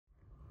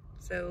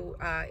So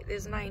it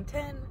is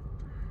 9:10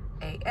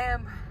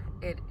 a.m.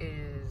 It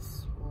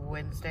is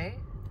Wednesday,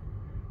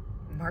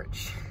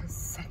 March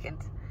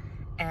 2nd,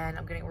 and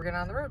we're getting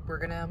on the road. We're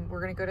gonna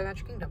go to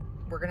Magic Kingdom.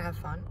 We're gonna have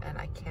fun, and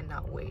I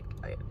cannot wait.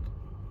 Look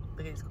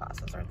at these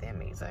glasses, aren't they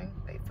amazing?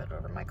 They fit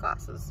over my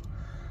glasses,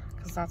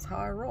 because that's how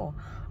I roll.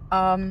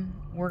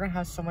 We're gonna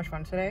have so much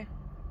fun today.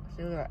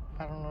 See, look at that.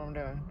 I don't know what I'm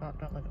doing.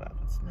 Don't look at that.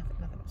 There's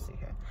nothing to see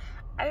here.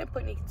 I didn't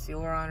put any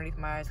concealer on underneath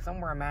my eyes because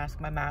I'm wearing a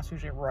mask. My mask's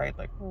usually right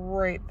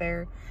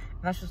there. And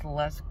that's just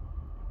less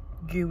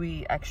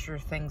gooey extra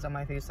things on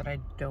my face that I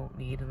don't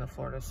need in the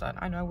Florida sun.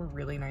 I know we're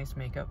really nice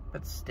makeup,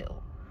 but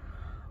still,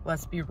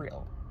 let's be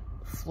real.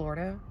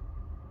 Florida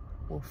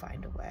will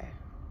find a way,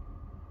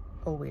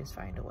 always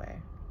find a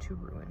way to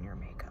ruin your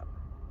makeup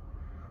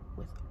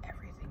with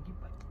everything you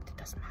put. It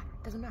doesn't matter.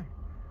 It doesn't matter.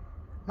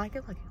 Might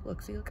get lucky.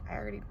 Look, see, look, I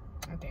already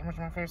damaged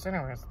my face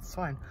anyways. It's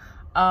fine.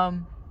 I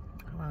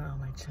don't know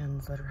my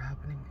chins that are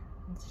happening.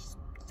 It's just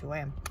who I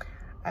am.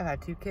 I've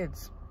had 2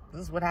 kids. This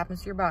is what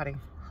happens to your body.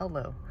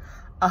 Hello.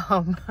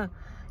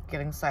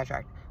 Getting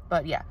sidetracked.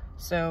 But yeah,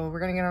 so we're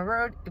gonna get on the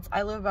road.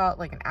 I live about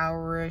like an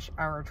hour-ish,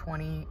 hour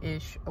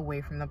 20-ish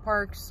away from the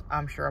parks.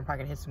 I'm sure I'm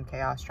probably gonna hit some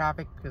chaos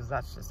traffic because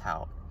that's just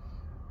how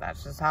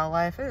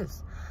life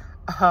is.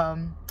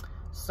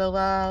 So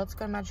let's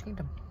go to Magic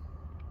Kingdom.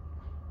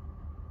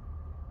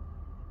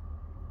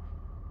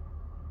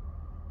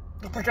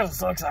 Look at us,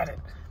 so excited.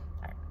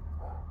 All right.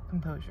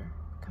 Composure,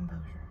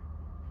 composure,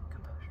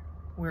 composure.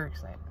 We're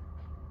excited.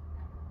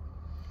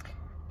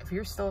 If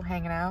you're still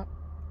hanging out,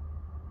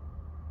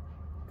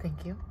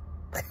 thank you.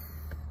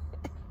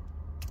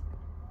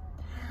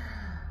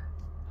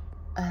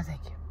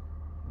 Thank you.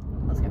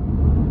 Let's go.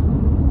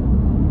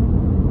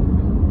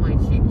 Like,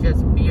 she's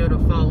just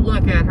beautiful.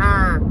 Look at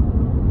her.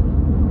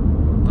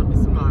 Look at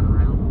some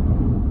monorail.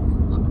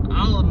 Look at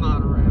all the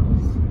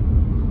monorails.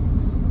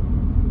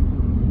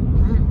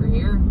 All right, we're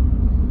here.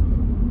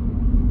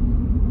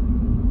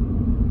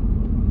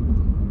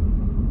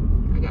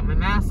 I got my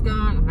mask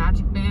on, a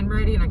magic band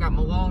ready, and I got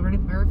my wall ready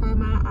to verify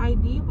my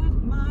ID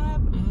with my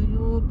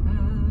annual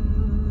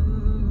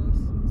pass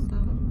and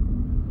stuff.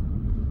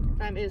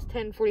 Time is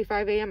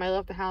 10:45 a.m. I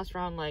left the house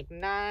around like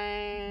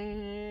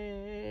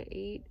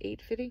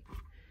 8:50?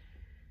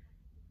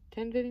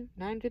 10:50?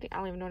 9:50? I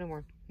don't even know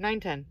anymore. 9:10.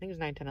 I think it was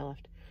 9:10 I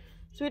left.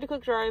 So we had a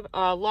quick drive.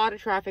 A lot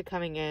of traffic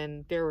coming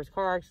in. There was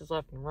car accidents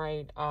left and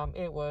right.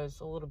 It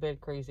was a little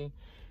bit crazy.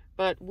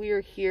 But we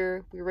are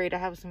here. We're ready to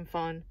have some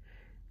fun.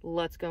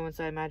 Let's go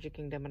inside Magic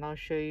Kingdom and I'll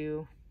show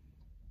you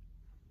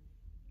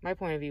my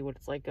point of view, what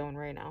it's like going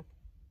right now.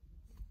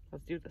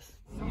 Let's do this.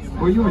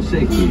 For your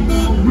safety,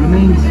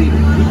 remain seated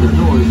with the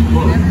doors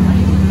closed,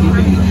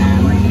 keeping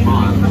hands,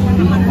 arms,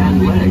 feet,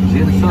 and legs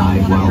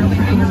inside while the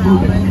train is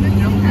moving,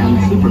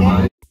 and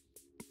supervise.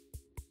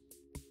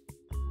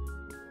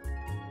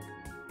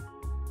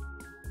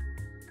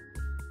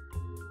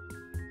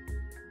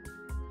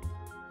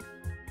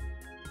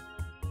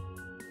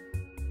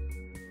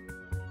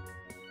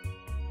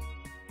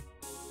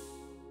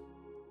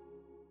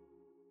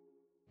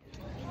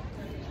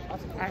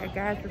 Alright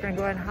guys, we're gonna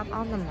go ahead and hop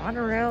on the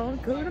monorail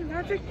and go to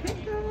Magic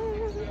Kingdom.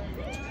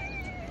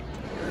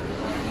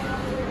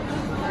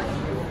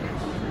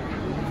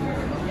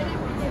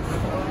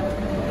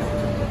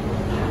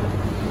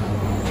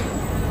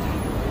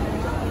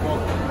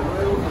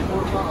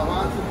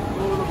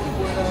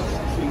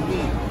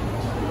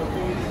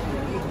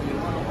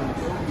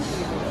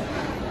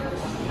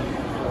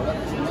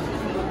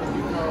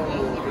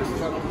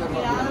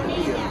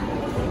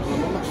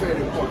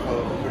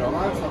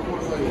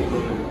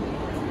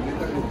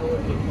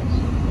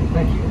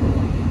 Thank you.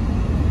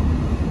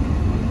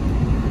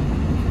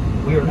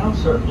 We are now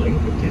circling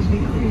the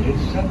Disney-created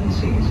 7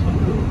 Seas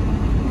Lagoon.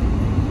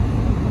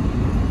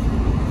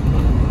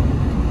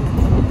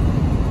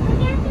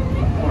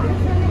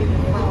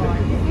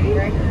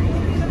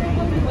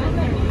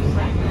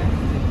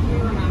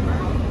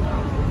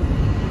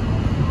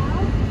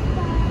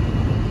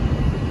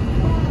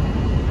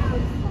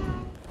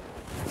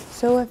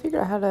 So I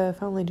figured out how to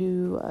finally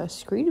do a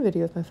screen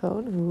video with my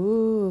phone.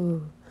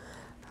 Ooh.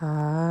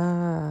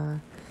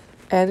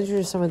 And these are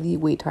just some of the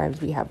wait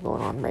times we have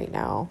going on right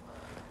now.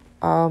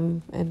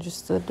 And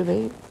just a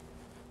debate.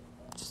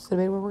 Just a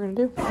debate what we're gonna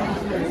do.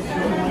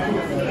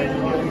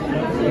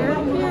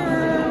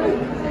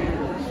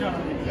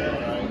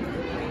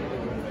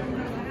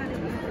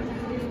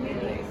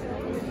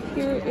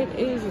 Here it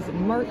is. It's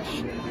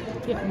March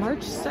 2nd.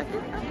 March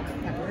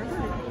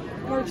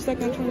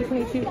 2nd,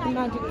 2022 in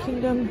Magic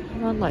Kingdom,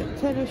 around like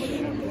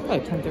 10-ish,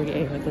 like 10:30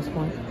 a.m. at this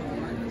point.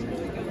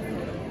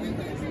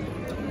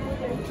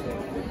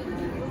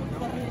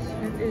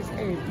 It is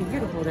a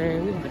beautiful day.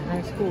 We have a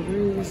nice cool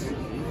breeze.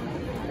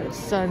 The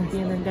sun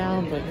beaming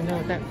down, but you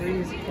know that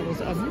breeze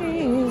was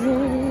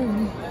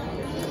amazing.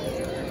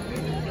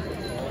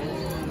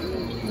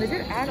 They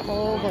did add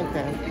all of like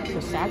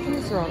the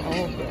statues throughout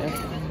all of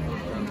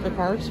the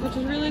parks, which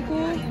is really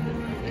cool.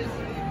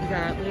 You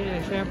got Lady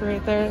and the Tramp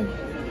right there.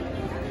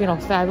 You know,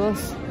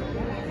 fabulous.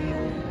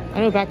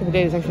 I know back in the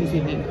day, this actually used to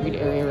be meet and greet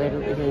big area right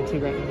over here too,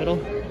 right in the middle.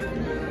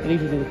 I need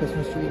to do the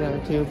Christmas tree there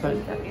too, but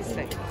these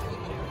things,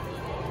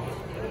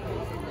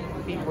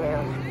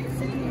 beware.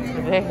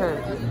 They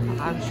hurt.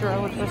 I'm sure I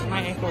would twist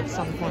my ankle at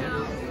some point.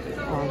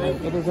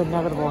 It is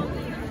inevitable.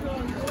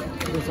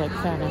 It is like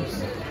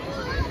Thanos.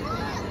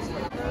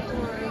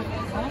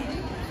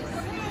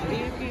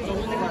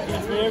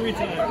 Every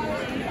time.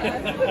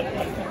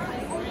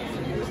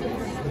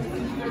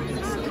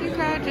 Too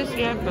bad just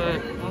yet,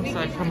 but once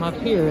I come up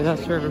here,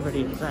 that's where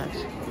everybody is at.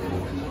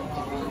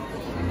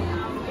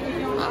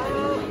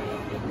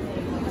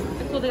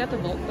 Cool, they got the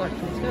Vault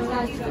collections.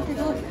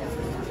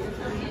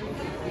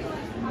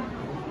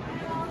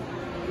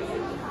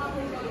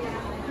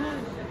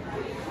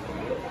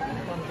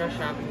 Dress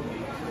shop.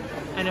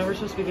 I know we're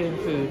supposed to be getting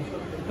food,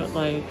 but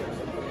like,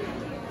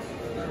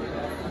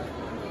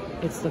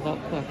 it's the Vault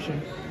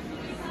collection,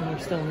 and we're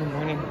still in the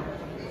morning.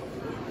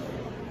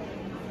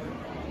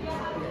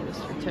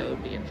 Mr.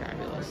 Toad being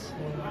fabulous.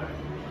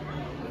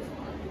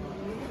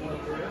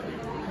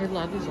 I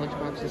love these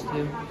lunchboxes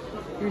too.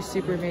 They're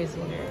super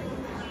amazing.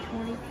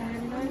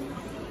 $24.99.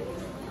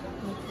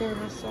 Right there,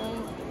 I saw.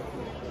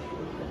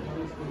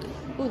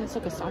 Oh, that's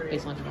like a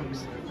soft-based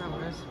lunchbox. That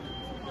one is.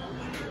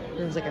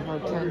 It was like a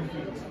hard 10.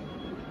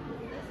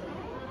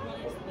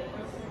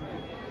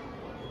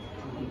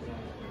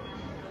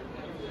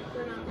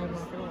 I'm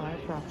not gonna lie,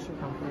 Crocs are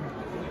comfy.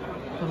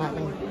 Well, not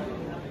me.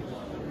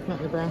 Not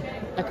your bra. I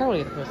kinda wanna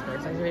get the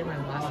postcards. I made my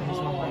last names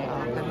on my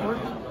headboard.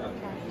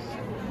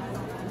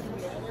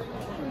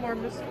 More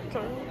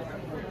mistletoe.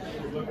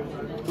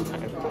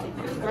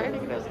 I'm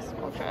writing it as a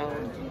small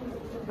child,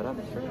 but I'm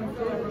sure.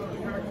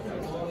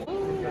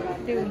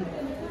 Dude.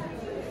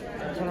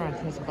 Turn around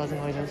and some buzzing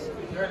noises.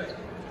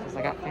 Because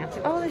I got fancy.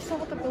 Oh, they still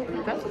have the Bo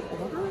Peep. That's an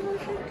older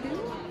version too.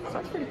 So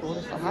that's pretty cool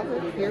to still have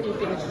it. Here we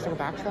think it's just like a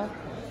backshot.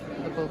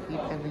 The Bo Peep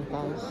and the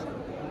buzz.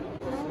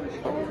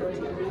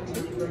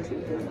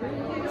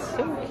 It's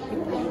so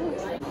cute.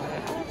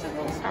 It's a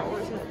little Star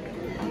Wars look.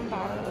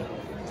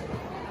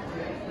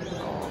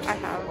 I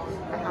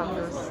have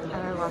this and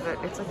I love it.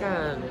 It's like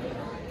a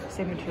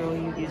same material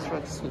you use for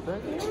like scuba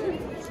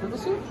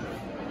suit.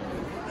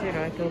 So, you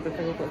know, I feel a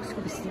bit like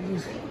scuba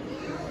Steve.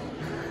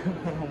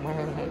 I'm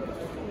wearing it.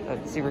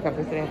 It's super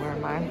comfy today. I'm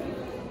wearing my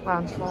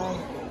lounge fly.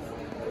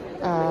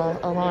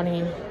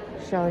 Alani,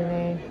 Shelly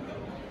Mae,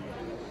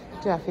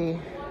 Jeffy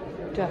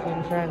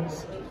and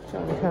friends,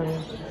 Shelly and Tony.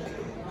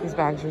 These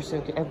bags are so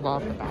cute. I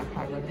love the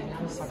backpack.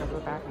 I'm suck up for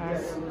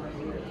backpacks.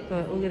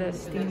 But look at that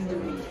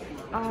steamboat.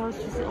 Oh, it's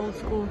just the old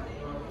school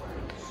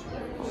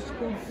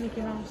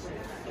Mickey Mouse.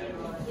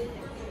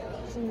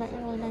 It's in the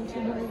early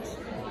 1900s.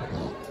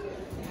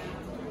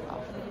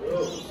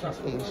 Oh, that's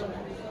beige.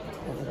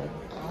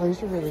 Oh,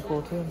 these are really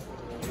cool too.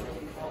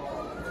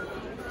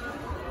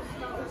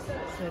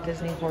 So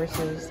Disney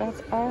horses.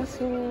 That's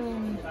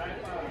awesome.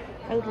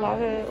 I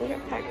love it. Look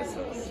at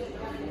Pegasus.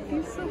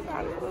 He's so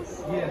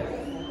fabulous. Yeah.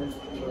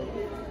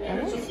 I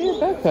don't see a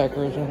backpack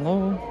version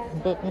though,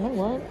 but you know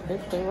what?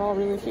 They were all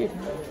really cute.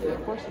 They're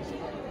horses.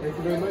 Thank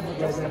you very much.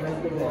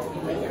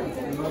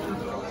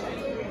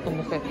 And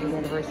the 50th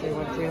anniversary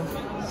one too.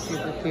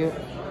 Super cute.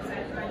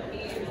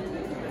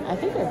 I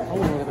think they're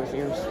probably one of those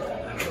ears.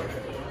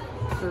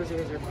 Those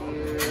ears are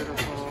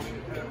beautiful.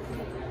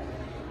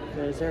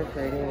 Those are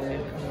pretty.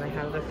 And I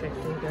have the 50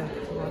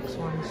 deluxe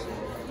ones.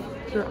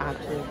 They're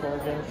absolutely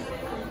gorgeous.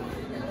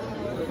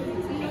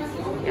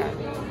 Yeah.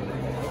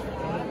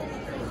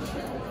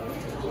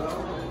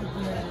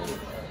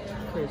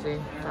 Crazy.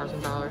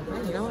 $1,000.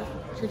 Hey, you know what?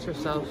 Treat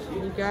yourself.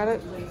 You got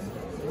it?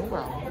 Oh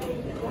well.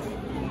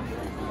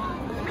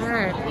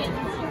 Alright.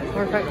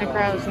 We're fighting the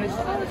crowds. And it's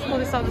cool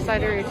to on the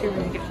side area too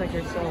when you get like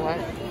your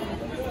silhouette.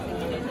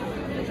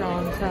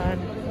 John sun.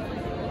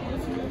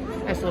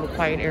 Nice little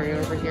quiet area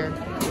over here.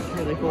 It's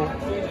really cool.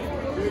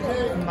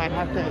 You might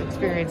have to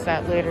experience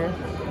that later.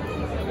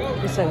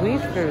 He said, we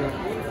need food.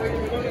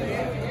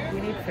 We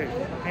need food.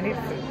 I need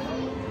food.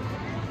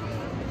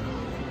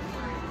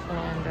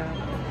 And,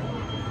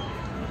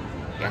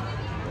 yeah.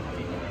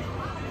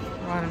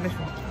 We're on a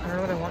mission. I don't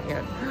know what I want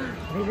yet.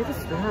 Maybe the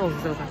Stroll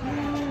is open.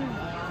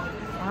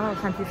 Oh,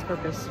 Country's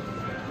Purpose.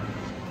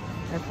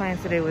 My plan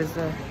today was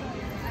to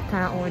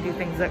kind of only do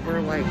things that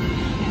were like,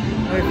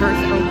 when we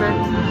first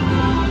opened.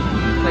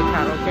 Like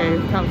how, okay,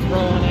 comes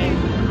rolling in.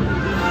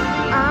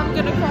 I'm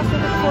gonna cross the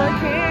before I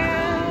can.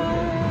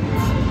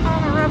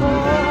 I'm a rebel,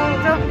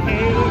 don't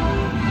hate.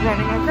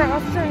 Running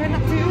across, trying not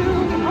to.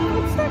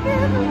 I'm stuck in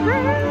the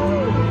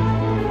ground.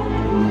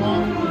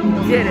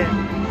 Did it.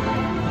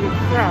 We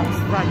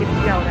crossed without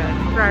getting yelled at.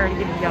 Prior to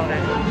getting yelled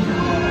at.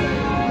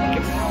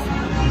 Yes.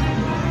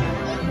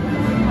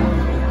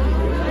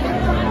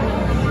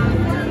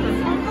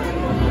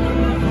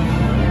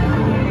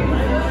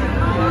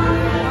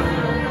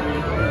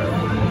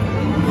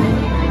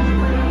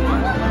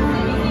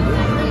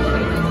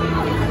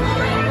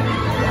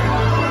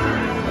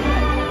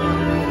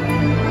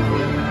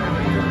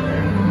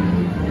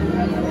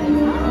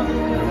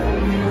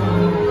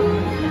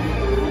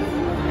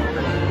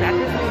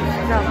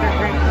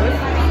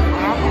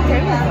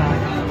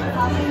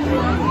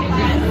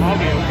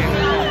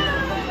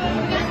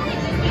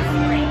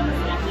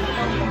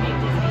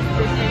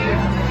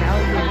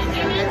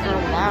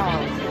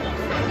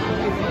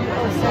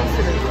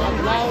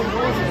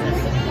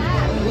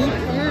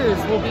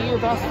 your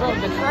best friend,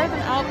 but try them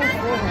out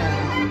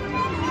beforehand.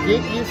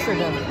 Get used to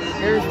them.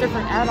 There's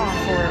different add-ons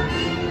for them.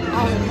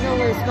 I'm no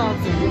way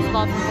sponsored. It's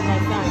sponsored for my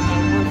son,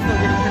 and we're still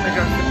getting him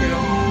adjusted to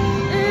them.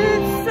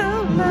 It's so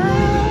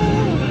loud.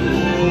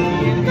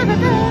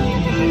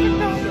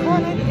 Don't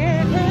wanna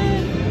get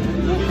hit.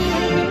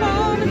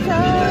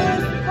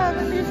 Monetized. Have a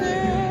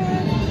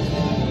music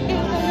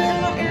in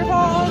my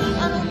earballs.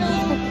 I don't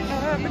know what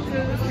happened to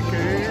this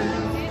again.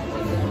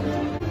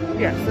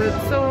 Yeah,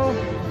 so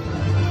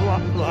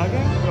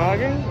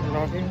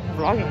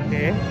vlogging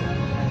day.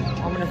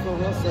 I'm gonna feel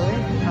real silly,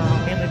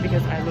 mainly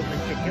because I look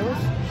ridiculous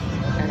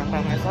and I'm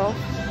by myself.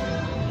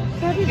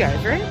 So have you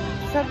guys, right?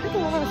 So I'm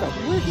thinking about myself.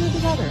 We're here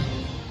together.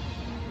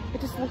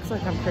 It just looks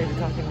like I'm crazy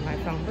talking on my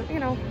phone, but you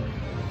know,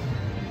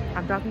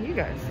 I'm talking to you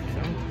guys,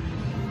 so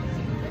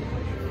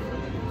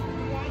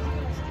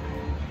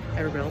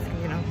everybody else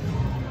can, you know.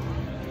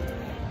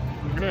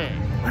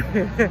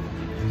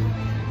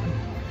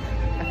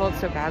 I felt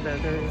so bad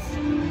that there's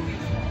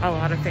a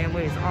lot of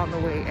families on the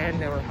way in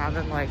that were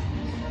having like,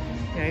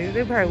 you know,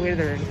 they probably waited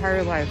their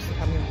entire lives to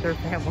come in with their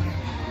family.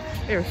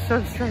 They were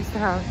so stressed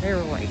out. They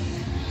were like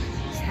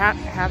just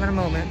having a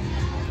moment.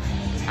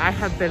 I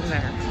have been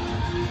there.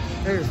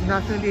 There's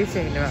nothing to be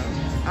ashamed about.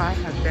 I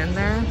have been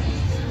there.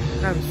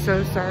 And I'm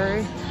so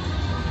sorry.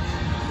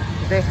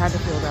 They had to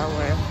feel that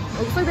way. It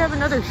looks like they have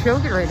another show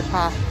getting ready to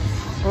pop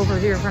over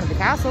here in front of the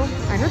castle.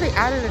 I know they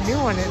added a new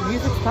one and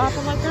music's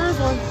popping like there is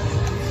one.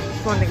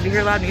 It's one thing to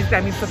hear loud music,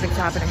 that means something's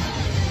happening.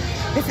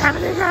 It's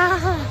happening now!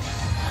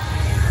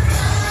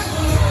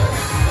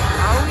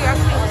 Oh, we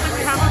actually look like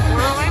we have a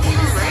Borderline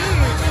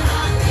parade.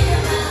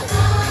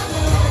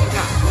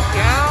 Got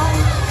Miguel,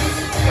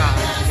 got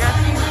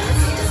Jesse,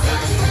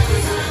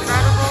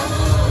 incredible.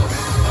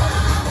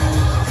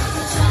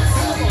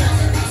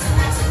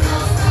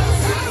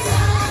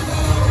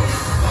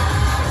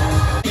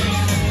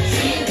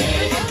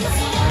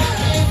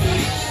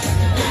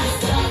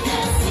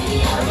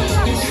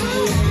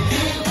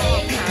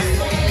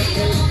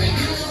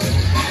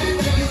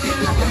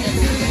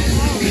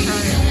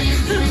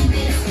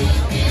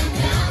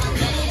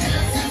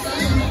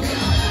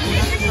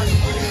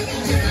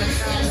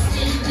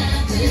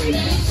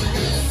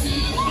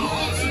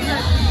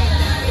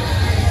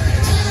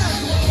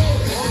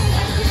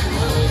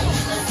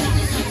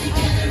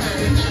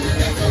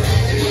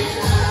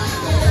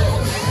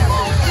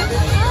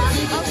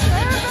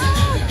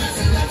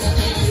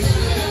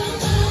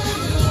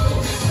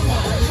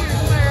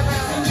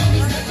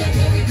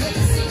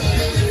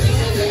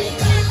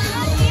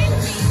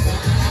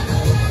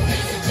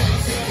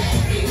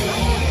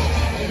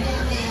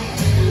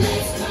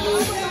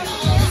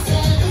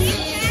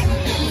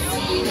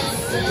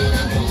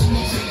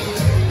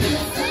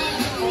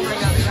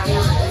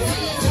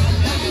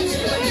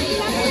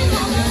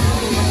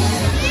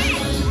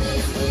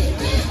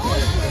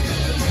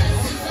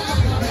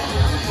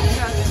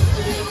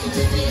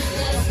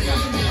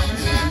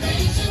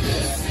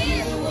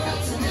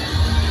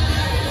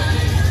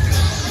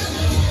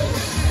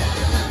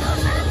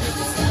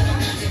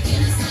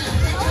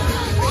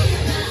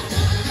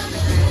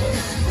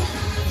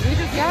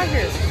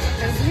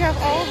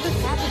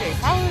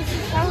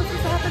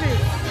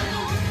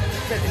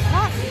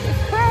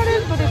 It's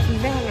crowded, but it's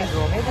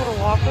manageable. I'm able to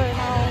walk right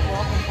now.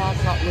 Walk and talk,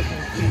 not looking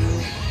too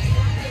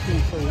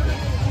crazy.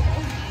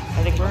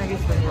 I think we're gonna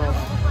get spring rolls.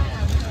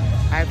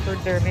 I've heard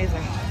they're amazing.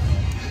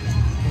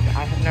 And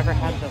I have never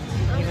had them.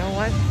 You know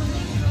what?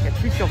 Yeah,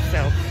 treat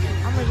yourself.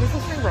 I'm like, where's the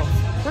spring rolls?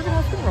 We're gonna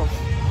have spring rolls.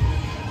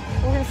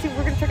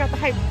 We're gonna check out the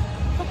hype.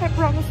 The hype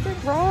around the spring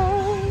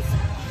rolls.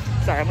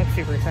 Sorry, I'm like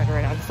super excited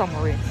right now. I just saw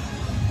Marie.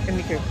 And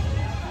me too.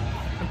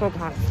 And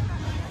Pocahontas.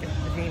 And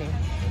the Genie.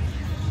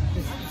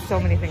 There's so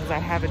many things I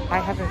haven't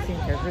seen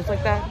characters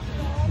like that.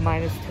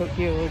 Minus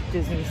Tokyo,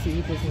 Disney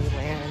Sea,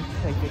 Disneyland,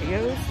 like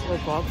videos,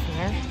 like vlogs from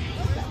there.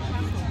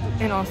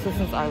 And also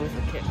since I was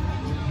a kid.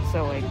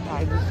 So like,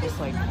 I was just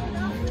like,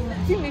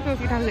 I've seen Miko a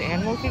few times at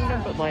Animal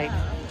Kingdom, but like,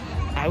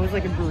 I was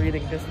like a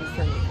breathing distance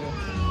from Miko.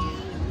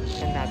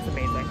 And that's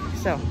amazing.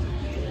 So,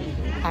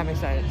 I'm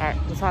excited. Alright,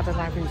 let's hop on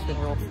time for these spin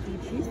rolls.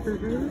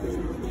 Cheeseburgers,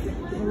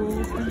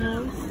 rolls and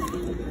rolls.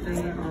 They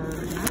are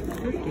not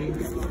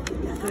 50.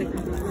 So they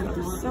come with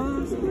the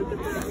sauce. Look at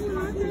that.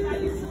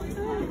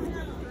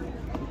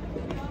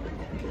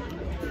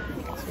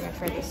 So we're gonna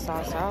try this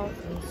sauce out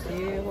and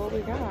see what we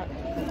got.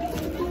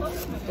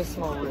 They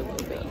smell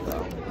really good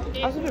though.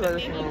 I was gonna do burger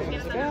spin rolls and I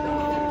was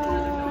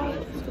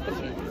like, let's get the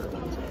cheeseburger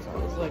ones. So I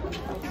was like,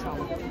 that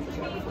sounds good.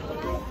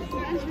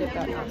 Let's get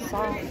that hot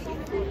sauce.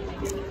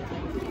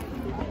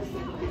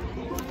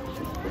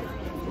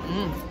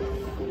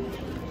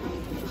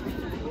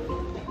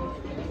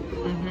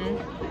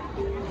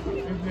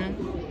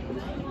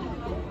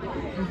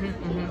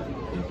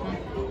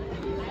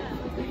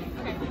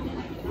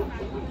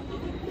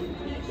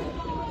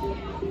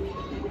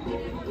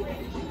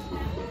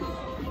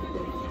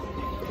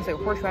 It's like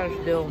horseradish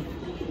dill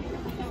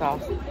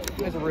sauce.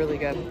 It's really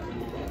good.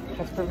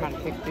 That's a perfect amount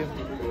of kick too.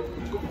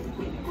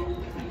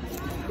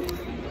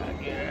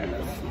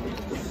 Yes.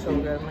 So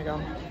good, oh my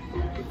god.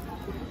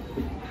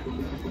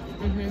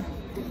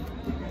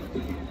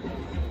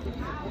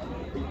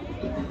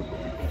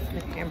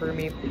 Hamburger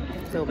meat,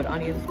 still a bit of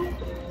onions.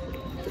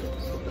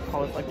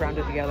 All it's like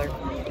rounded together.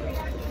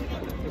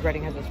 The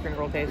breading has a spring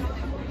roll taste.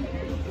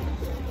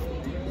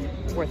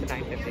 Worth it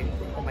 $9.50.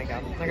 Oh my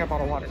god. I got a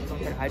bottle of water because I'm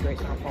trying to hydrate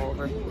and I'll fall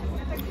over.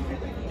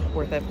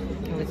 Worth it.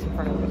 And it's in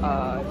front of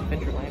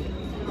Adventureland.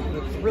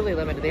 It's really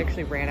limited. They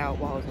actually ran out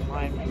while I was in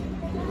line.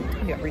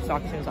 I got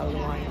restocked as soon as I was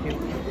in line too.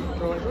 They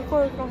were like, we're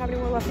closed, we don't have any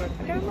more left. I'm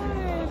like, never mind,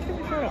 it's gonna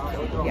be short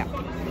up. Yeah.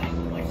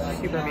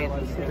 Super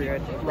amazing, super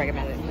good.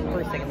 Recommend it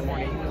first thing in the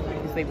morning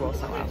because they will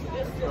sell out.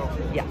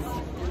 Yes.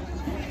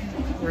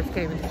 Words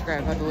can't even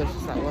describe how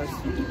delicious that was.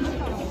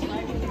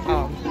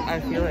 I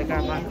feel like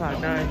I'm on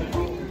cloud 9.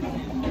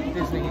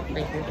 Disney,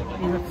 thank you.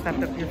 You have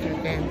stepped up your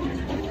food game.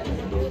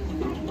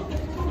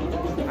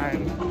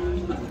 I'm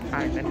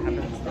in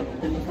heaven.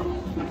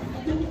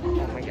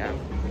 Oh my god.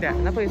 Yeah,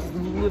 and that place is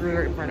literally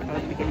right in front of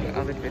the beginning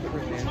of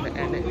Adventureland,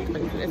 and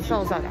it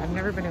sells out. I've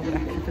never been able to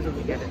actually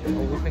physically get it. It's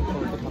always been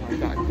closed until I've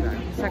gotten to that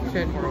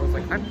section where I was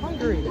like, I'm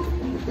hungry.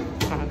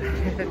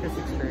 This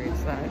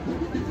experience that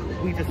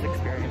we just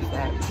experienced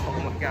that. Oh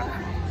my god.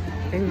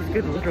 It was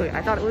good, literally.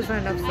 I thought it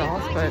wasn't enough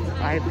sauce, but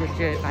I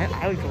legit,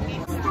 I would go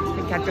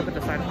and catch up at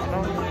the side of the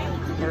stall.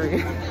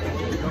 Sorry.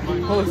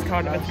 Always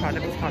condiments,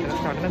 condiments,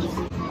 condiments, condiments.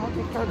 I'll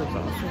take tartar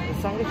sauce and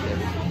the side of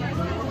this.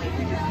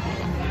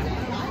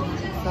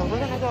 So we're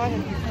gonna go ahead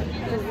and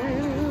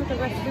through the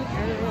rest of the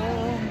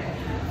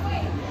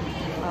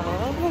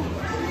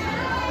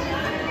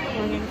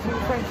going into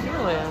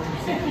Frontierland.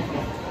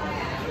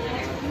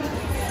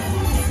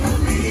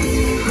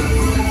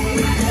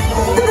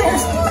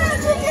 There's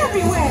magic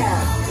everywhere!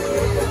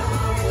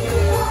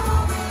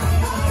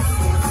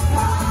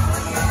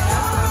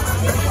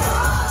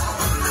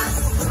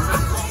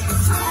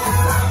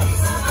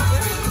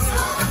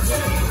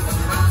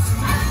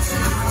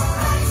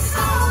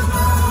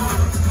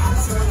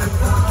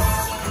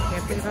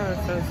 Can't believe I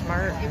was so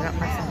smart and got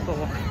myself a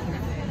water.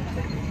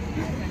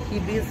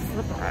 You'd be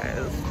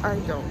surprised. I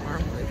don't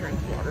normally drink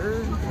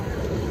water.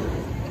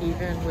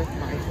 Even with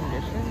my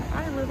condition,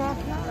 I live off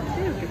water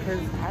too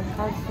because I'm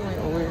constantly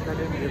always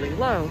running really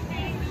low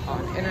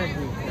on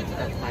energy because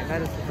that's my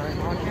medicine that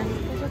I'm on and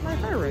because of my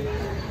thyroid.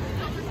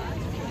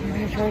 I'm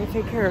gonna try to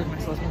take care of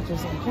myself as much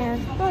as I can,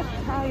 but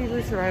I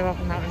usually survive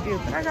off a Mountain Dew.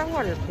 But I got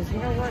water because you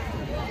know what?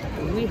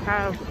 We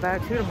have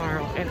that too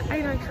tomorrow, and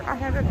I make sure I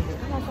have energy.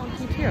 I'm also on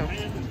PTO,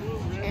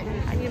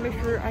 and I need to make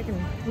sure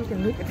we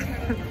can make it.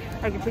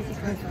 I can take you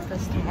guys with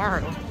us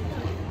tomorrow.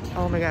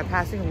 Oh my god,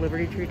 passing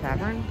Liberty Tree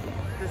Tavern.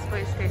 This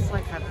place tastes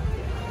like heaven.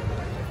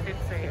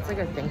 It's like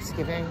a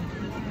Thanksgiving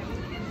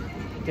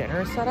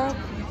dinner setup.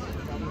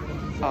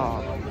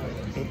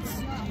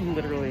 It's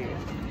literally,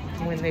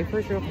 when they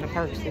first opened the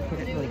parks, they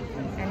couldn't really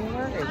eat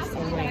anywhere. It was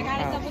only I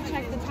gotta double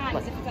check the time.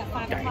 like, If it's at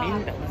 5 dining.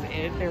 o'clock. That was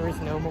it. There was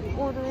no more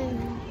ordering.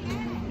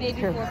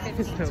 Maybe There 4:50.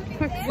 was no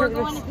quick We're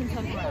going service. to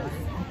Kentucky first.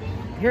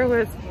 There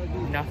was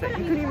nothing. You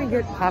couldn't even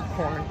get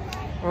popcorn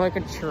or like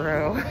a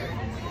churro.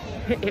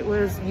 It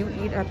was, you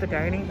eat at the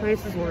dining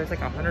places where it's like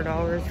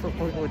 $100 for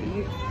 4 people to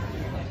eat,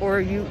 or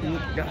you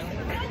eat nothing.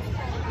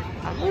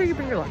 Or you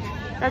bring your lunch.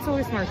 That's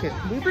always smart too.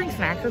 We bring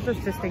snacks with us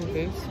just in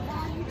case.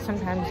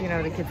 Sometimes, you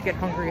know, the kids get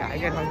hungry, I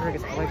get hungry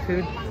because I like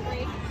food.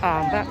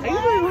 But I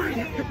usually won't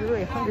get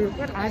really hungry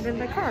when I'm in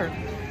the car.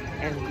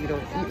 And you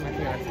don't eat in my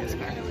fiance's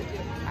car.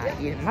 I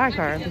eat in my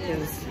car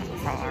because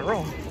that's how I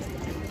roll.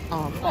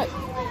 But,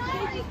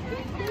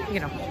 you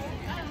know,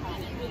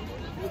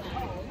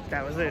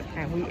 that was it.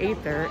 And we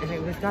ate there, and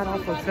it was god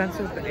awful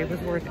expensive, but it was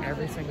worth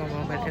every single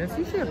moment. And it's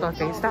usually a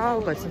buffet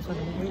style, but since when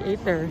we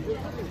ate there,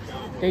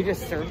 they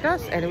just served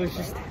us, and it was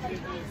just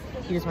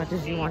eat as much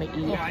as you want to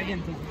eat. Yeah, I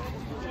didn't think.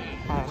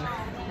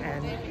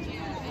 And it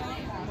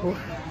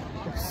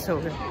was so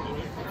good.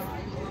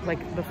 Like,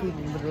 the food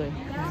literally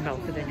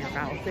melted in your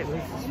mouth. It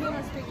was,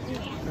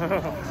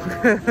 oh.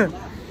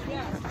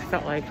 I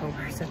felt like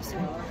Homer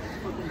Simpson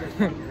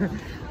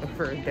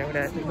for a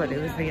donut, but it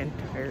was the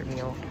entire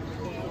meal.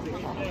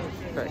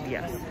 But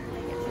yes.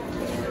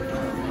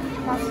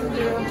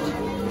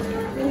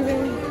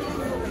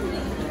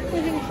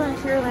 Leaving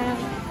Frontierland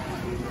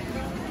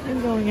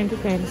and going into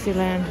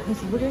Fantasyland.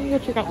 We're gonna go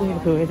check out Winnie the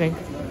Pooh, I think.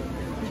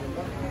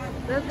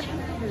 That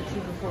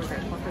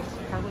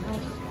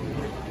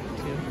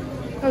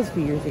was a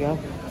few years ago.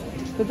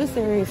 But this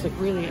area is like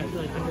really, I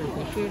feel like,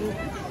 underappreciated.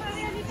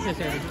 This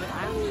area,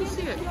 I don't really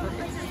see it, but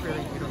this is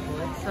really beautiful.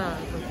 It's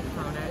like the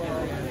fauna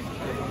area.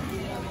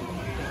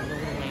 The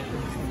little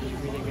lanterns are just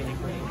really, really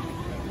pretty.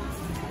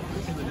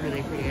 This is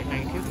really pretty at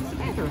night too. It's a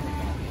bathroom.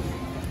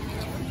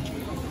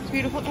 It's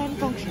beautiful and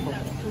functional,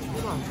 which we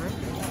love, right?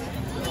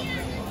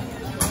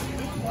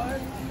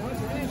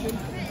 Which is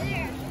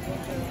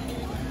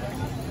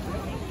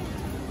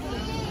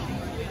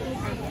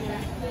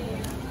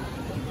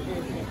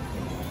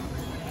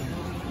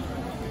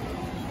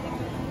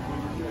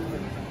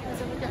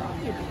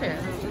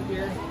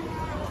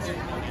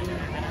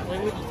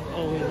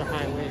always a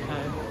highway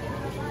high.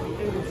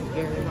 It is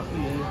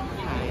guaranteed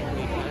high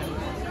every time.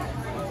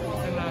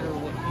 No matter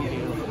what you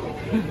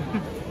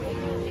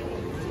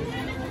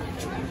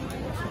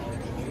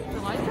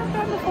I jumped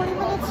on the 40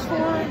 minutes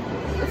for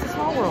It's a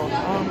Small World.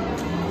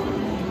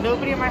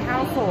 Nobody in my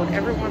household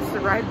ever wants to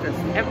ride this,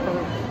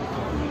 ever.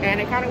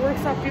 And it kind of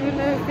works out doing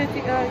the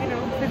 50th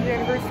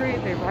anniversary.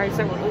 The rides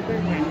that were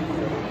open when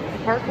the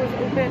park was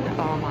open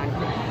on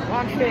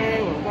launch day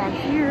or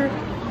launch year.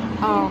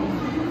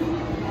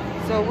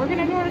 So we're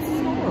gonna go to It's a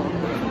Small World. No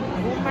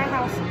one in my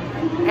house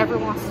ever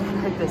wants to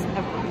ride this,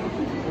 ever.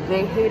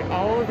 They hate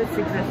all of its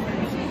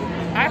existence.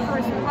 I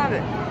personally love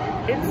it.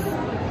 It's,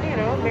 you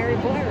know, very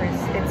Blair.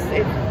 It's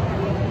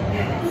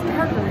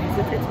darker.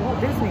 It's Walt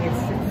Disney.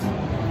 It's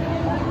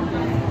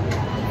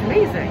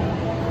amazing.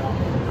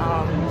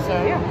 So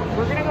yeah,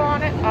 we're gonna go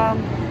on it.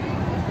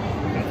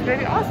 It's gonna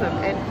be awesome.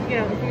 And you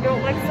know, if you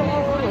don't like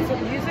solo or listen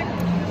to music,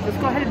 just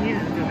go ahead and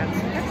use it.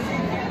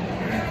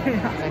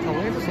 That's all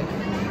we're saying.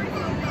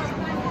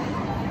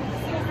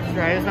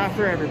 Ride is not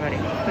for everybody,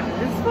 but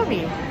this is for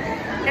me,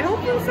 and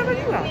hopefully some of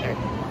you out there.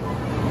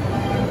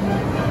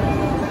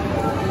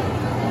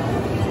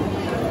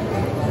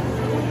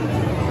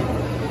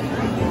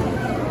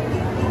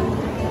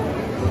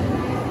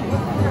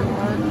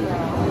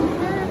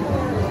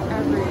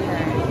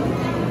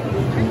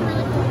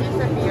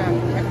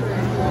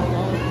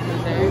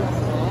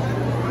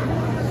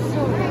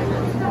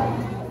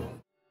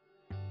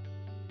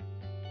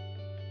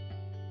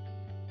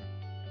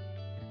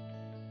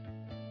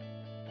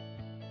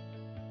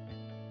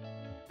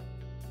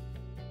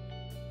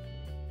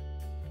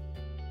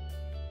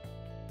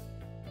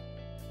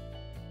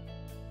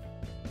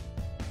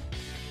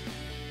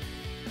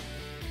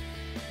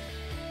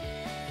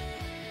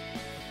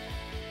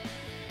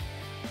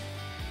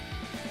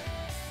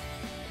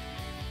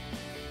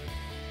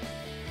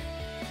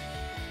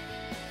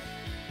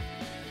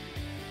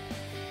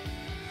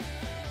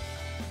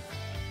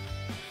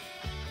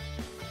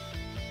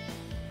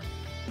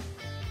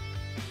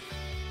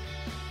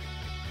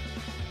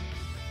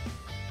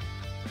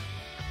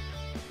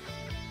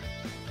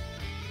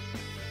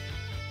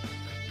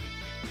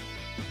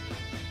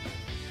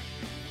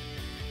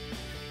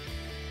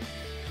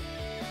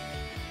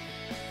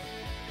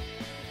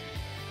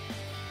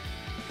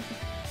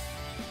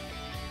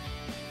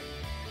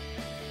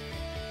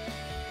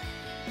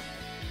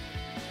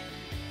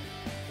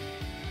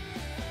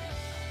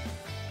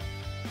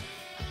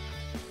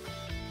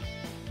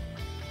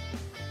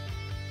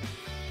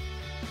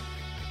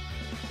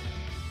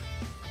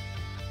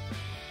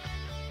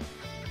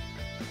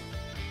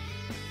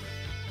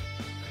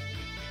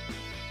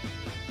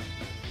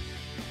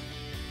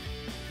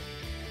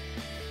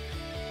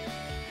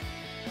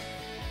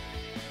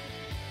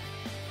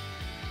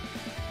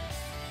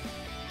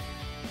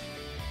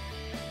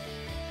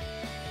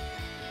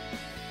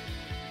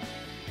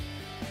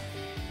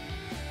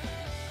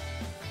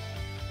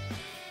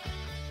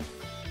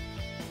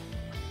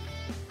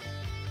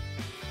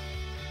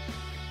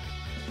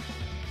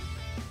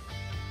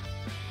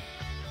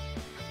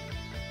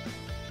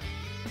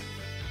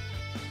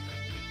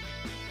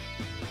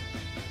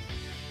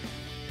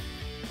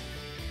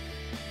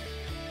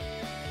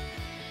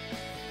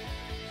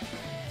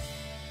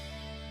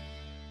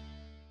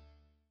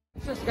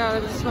 Just got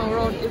out of the Small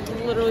World.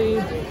 It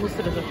literally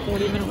listed as a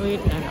 40-minute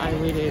wait, and I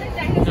waited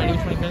not even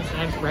 20 minutes,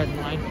 and I just read in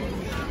line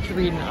to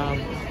read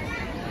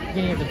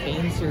beginning of the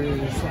Bane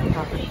series on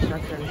Proper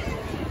Instructions.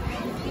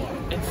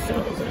 It's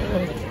so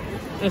good.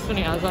 It's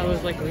funny, as I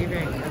was like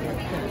leaving, I was like,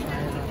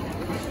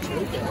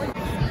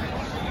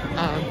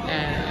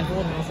 and I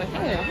told him, I was like,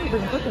 hey, I'm gonna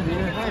bring a book and read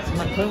it tonight, so I'm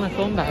gonna put my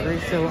phone battery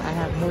so I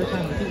have more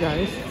time with you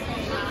guys.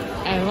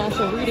 And I'm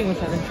also reading,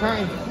 which I've been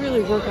trying to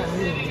really work on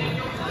reading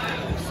again.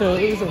 So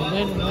it was a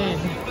win-win.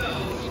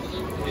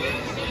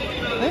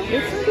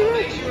 It's gonna be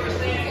rich.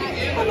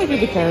 I'll maybe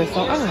the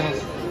carousel. I don't know.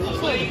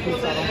 It's like a food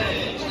shuttle.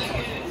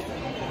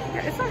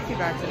 Yeah, it's not too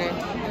bad today. I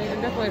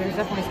mean, there's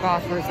definitely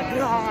spots where it's like,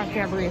 oh, I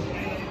can't breathe.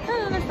 And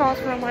then there's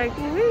spots where I'm like,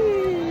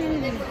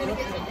 wee,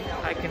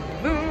 I can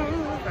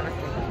move. And I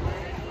can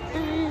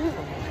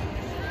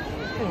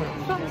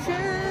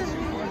function.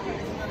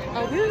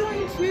 Oh, we're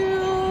going to.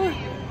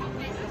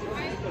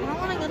 I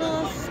want to go to a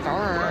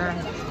store.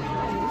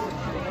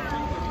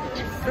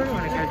 I really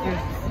want to go to.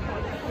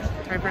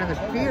 Right in front of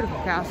this beautiful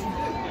castle.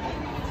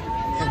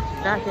 The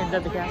back end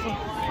of the castle.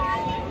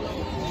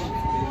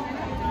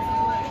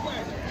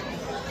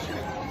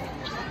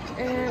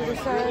 And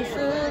besides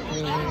the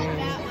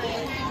alright.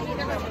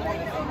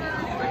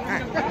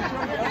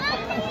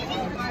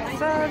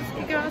 So let's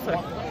keep going this way.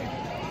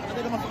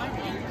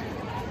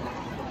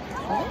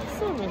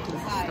 Also, this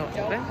is still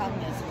open.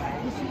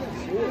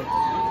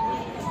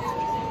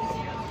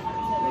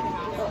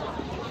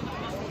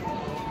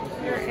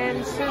 You're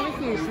in Santa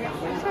Cruz. So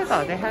I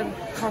thought they had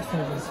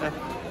costumes and stuff.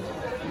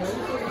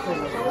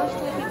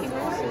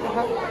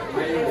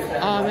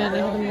 And they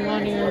have the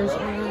Milan ears.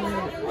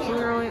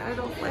 Generally, I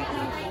don't like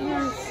these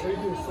ears.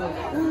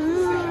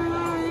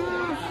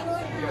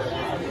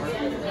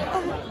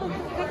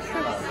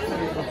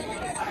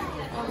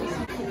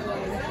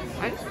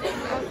 I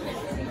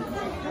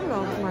don't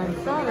know if my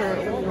daughter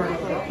at Walmart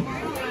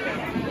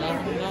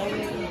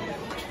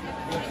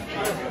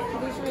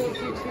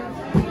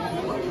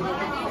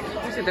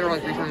said they were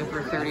like retailing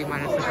for 30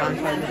 minus the ground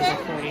charges of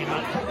 40 and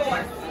up.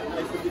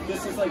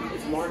 This is like,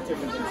 it's marked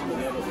different than some of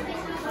the other ones.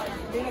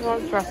 Do you have all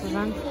the dresses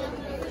on?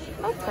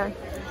 Okay.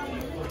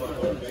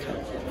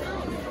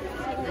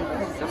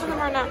 Some of them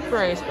are not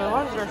great, but a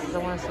lot of dresses I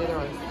want to say they're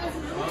like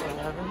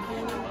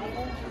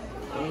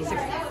 11, 16.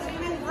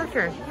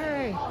 Okay,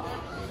 yay.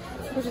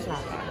 Which is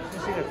not bad.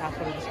 Let's see the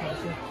password of this one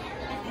too.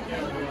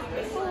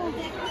 Oh,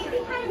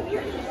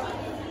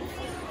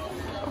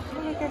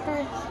 look at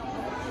her.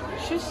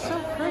 She's so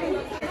pretty.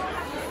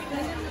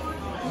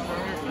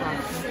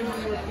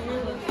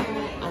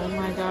 Oh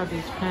my god,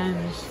 these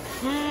pens.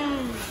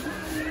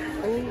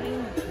 Oh.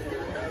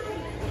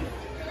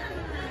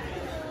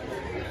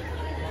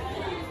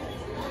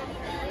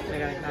 I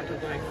gotta not to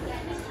blank.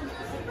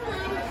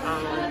 I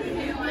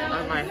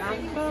might have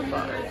to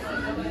buy it.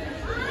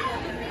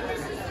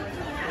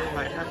 I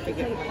might have to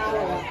get one.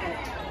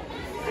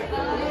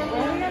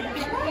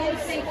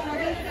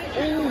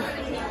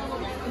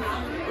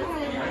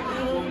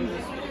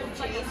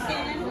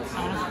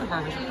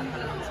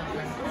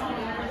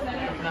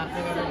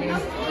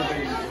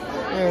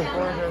 They're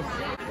gorgeous.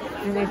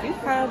 And they do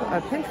have a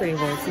pen trading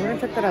board, so we're gonna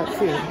check that out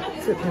too.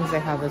 See what pens they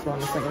have as well.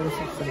 It's like every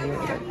 6 and 8,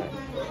 but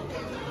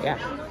yeah.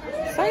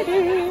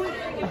 Exciting!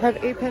 I have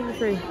a pen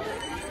free.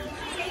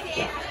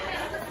 Yeah.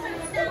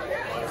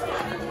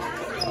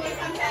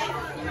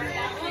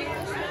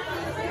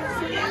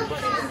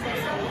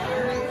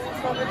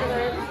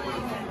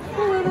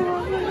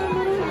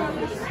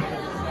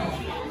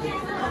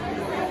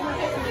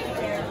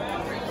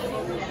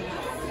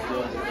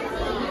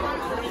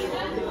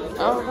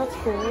 Oh, that's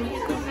cool.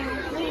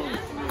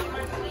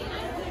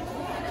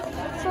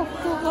 So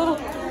cool little,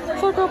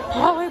 it's like a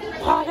Polly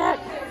Pocket.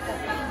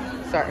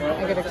 Sorry,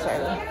 I get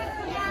excited.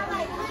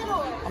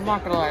 I'm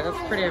not gonna lie, that's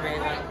pretty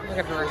amazing. Look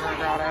at the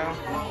grotto.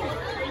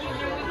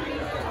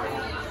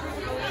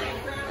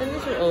 And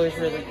these are always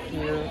really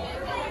cute.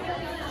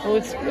 Well,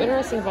 what's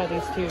interesting about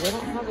these two, they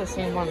don't have the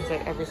same ones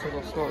at every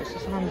single store. So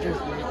sometimes there's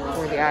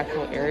for the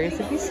actual areas.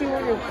 If you see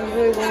one you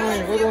really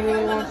want, or one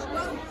really wants,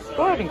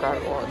 go ahead and grab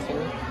it while it's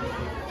here.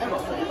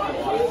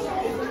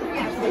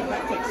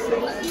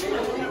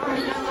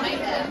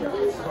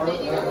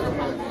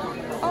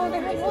 Oh, they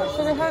have one. So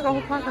they have a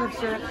whole package of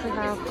syrups. They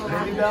have a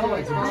lot of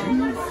as well.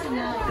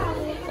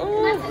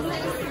 Oh,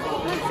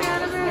 that's the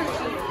anime.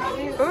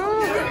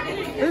 Oh,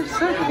 they're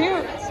so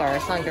cute. Sorry,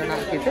 it's not like they're not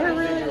cute. They're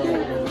really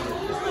cute.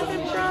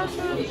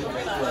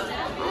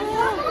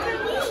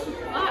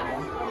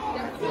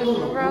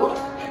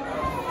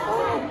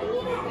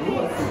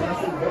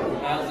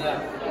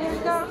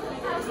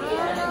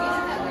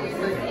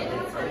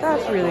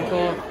 That's really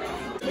cool.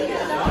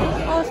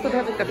 Oh, let's go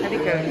have like the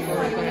petticoat.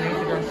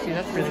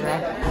 That's really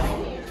rough.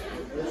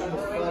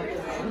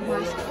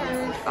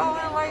 Oh,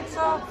 it lights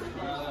up.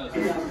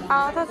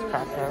 Oh, that's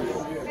precious.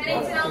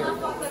 That's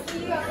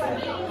cute.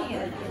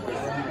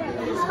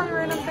 Some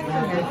random things in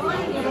here.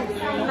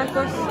 Little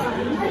necklace,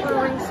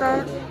 little ring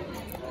set.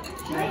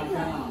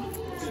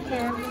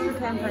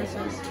 Tan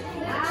prices.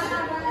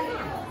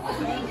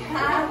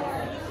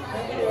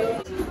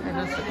 I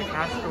know it's like a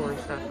cash store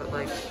stuff, but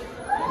like,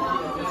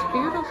 it's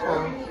beautiful.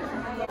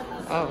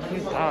 Oh,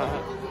 who's that?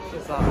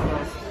 Who's that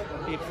most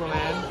beautiful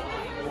man?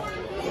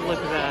 Look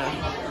at that.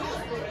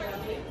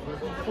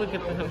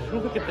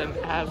 Look at them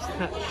abs,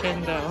 that chin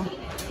though.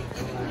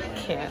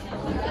 Can't.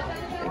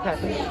 I got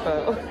this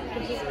photo. I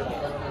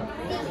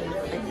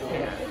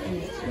can't.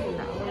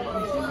 No.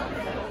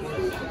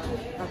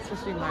 That's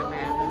supposed to be my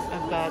man.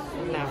 And that,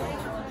 no.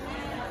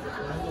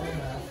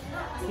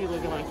 He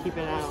looking like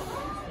keeping out,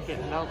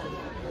 getting melted.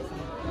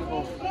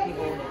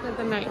 People at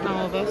the night and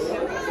all of us.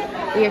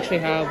 We actually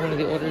have one of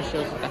the order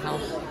shows at the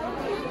house.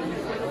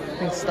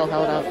 It's still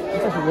held up.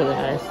 It's actually really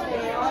nice.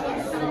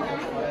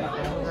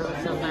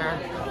 What's in there?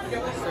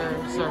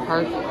 Is there a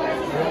heart?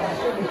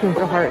 You can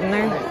put a heart in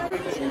there.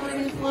 Some of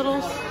these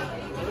littles.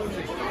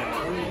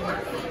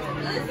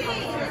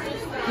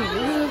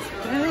 It's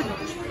good.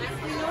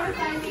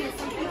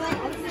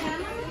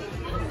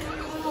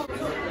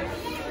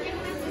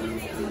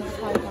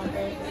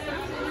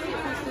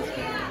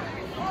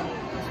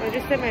 I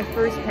just did my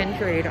first pen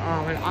trade in, I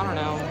don't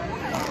know,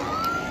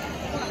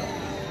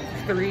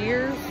 3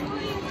 years.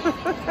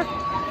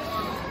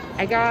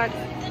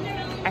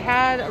 I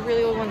had a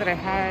really old one that I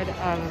had,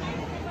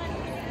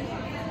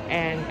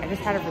 and I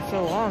just had it for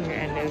so long,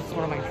 and it was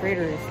one of my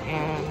traders,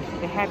 and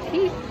they had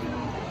Pete.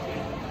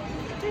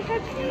 They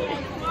had Pete.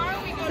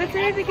 So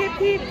today they get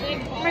Pete,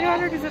 my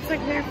daughter, because it's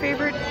like their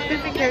favorite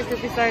Disney character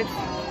besides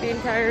the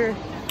entire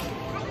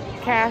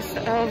cast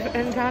of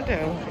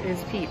Encanto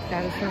is Pete.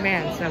 That is her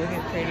man, so we're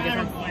going to trade to get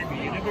him.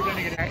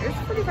 It's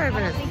 45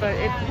 minutes, but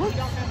it looks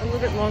a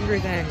little bit longer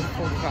than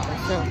 45,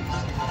 so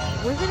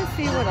we're going to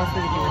see what else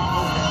we can do.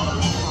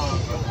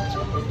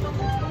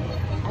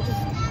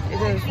 It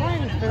was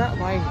fine for that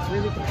light. It's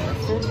really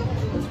consistent.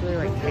 It's really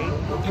like tight.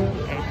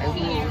 And I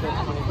really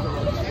don't want to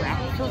go wrap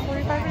for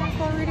 45 minutes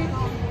while reading.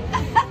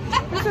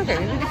 It's okay.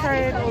 We can try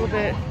it a little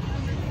bit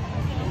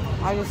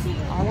I want to feel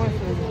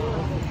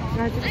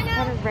and I just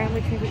kind of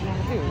randomly choose what you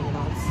want to do, you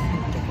know, it's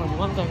like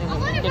one thing and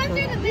then it gets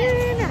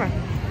never mind.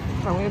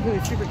 So I'm going to do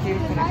it super cute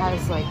and it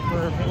has like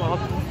where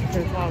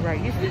there's where I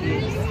used to be,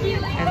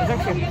 and there's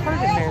actually a part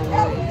in there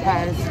where it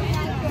has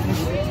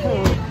Mr.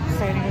 Toad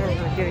signing over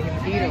and getting a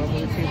veto of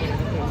the two,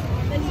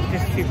 which is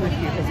just super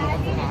cute as a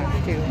little homage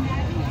to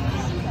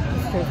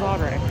Mr.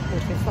 Roderick,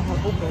 which they still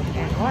have open,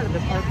 and a lot of the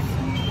parts,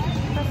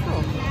 that's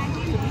cool.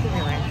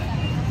 Anyway.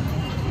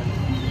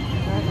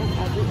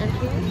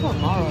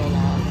 Tomorrow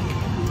now.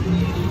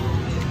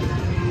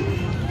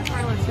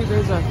 Alright, let's see,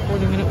 there's a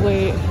 40-minute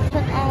wait.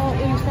 Check out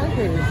these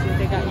markers, see what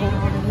they got going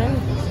on in there,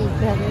 see if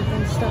they have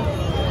anything stuff.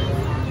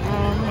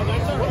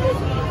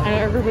 I know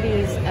everybody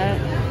is at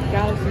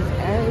Galaxy's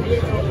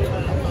Edge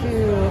to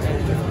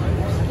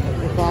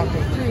the Block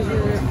and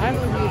Cruiser. I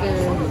will be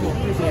there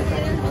to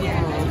be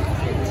at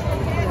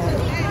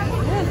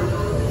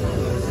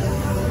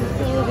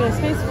a little bit of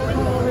space for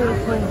come over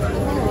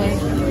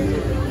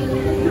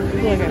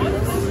look at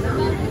this.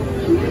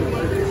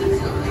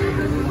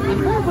 I'm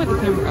trying to put the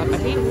camera up. I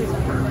hate losing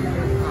my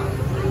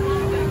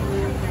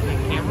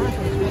camera.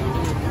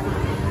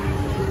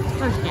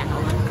 First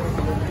camera.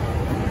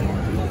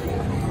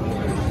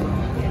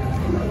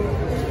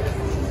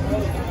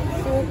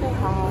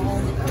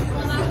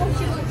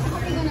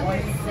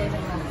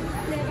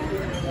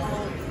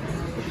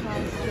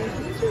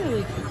 These are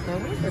really cute though.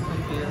 These are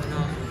comfy or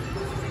not.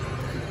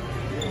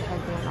 If I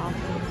do an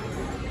option.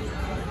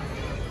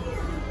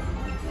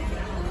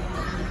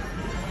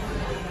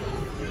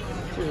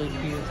 It's really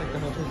cute. It's like the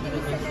whole thing that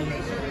they see.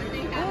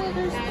 Oh,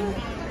 there's the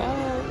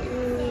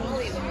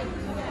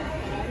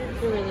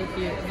they're really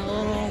cute. And the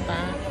little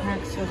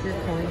backpacks of your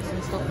coins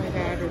and stuff like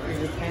that, or for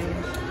your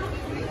pens.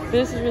 But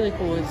this is really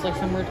cool. It's like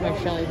similar to my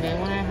Shelly May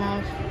one I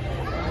have.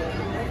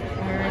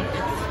 Where it's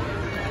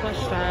plush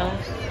style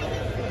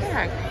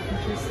bag,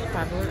 which is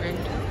popular and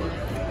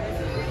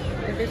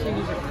I guess you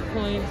use it for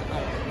coins,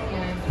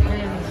 and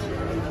pens.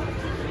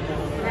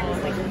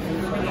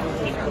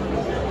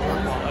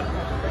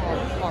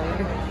 Hard.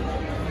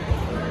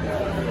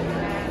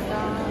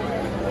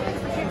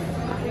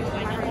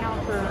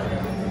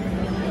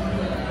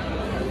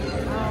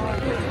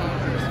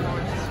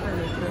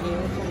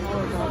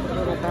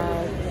 Little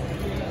bag.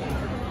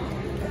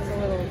 It's a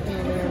little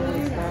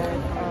Canadian bag.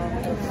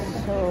 It's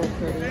so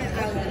pretty.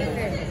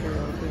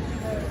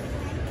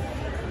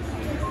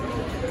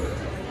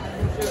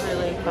 It's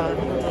really fun.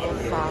 The little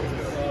socks.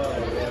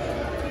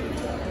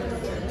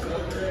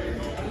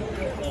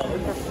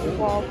 It's a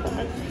wall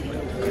bag.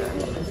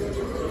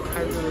 I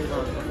really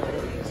love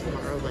this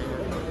Tomorrowland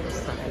on this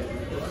side.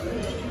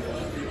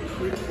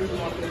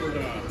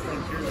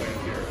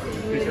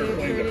 Really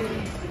pretty.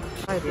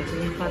 I have the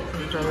green puffs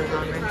and jellies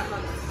on me.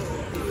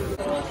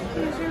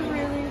 These are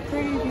really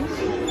pretty. These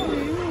are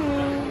cute.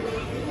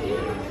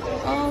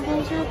 Oh,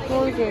 those are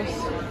gorgeous.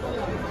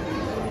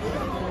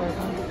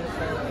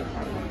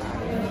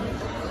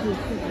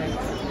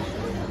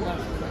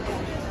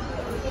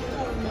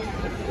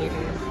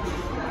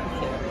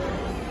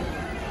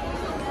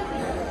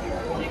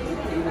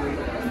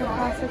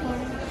 Classic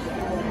ones.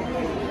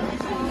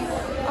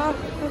 Oh,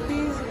 but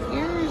these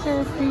ears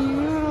are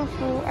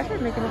beautiful. I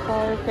tried making a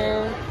flower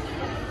pair,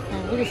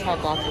 and we just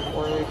had lots of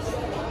words.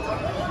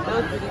 They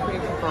look really pretty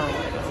from far away.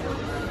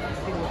 I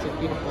think it's a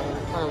beautiful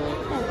color.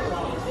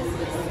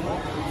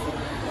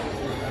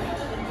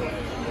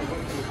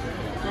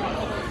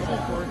 So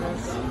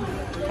gorgeous.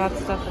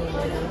 That's definitely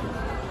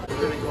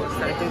really cool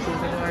aesthetically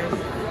pleasing.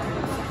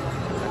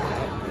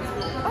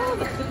 Oh,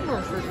 the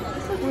fingers are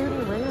just like weird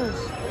and layers.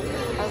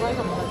 I like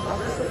them.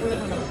 That's so weird.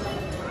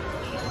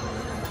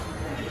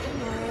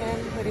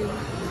 And pretty.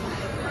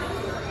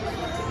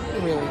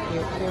 Really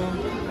cute too.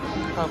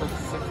 Probably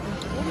 60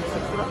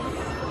 bucks.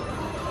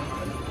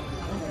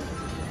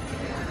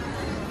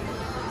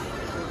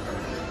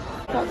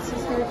 Got some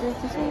stair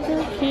jerseys. These ones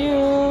are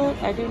cute.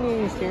 I do need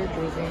a stair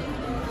jersey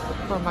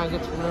before mine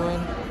gets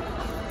ruined.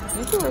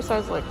 These are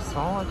size like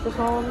small, extra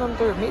small of them.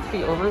 They're made to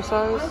be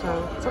oversized,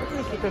 so it's something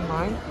to keep in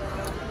mind.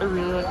 I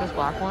really like this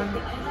black one.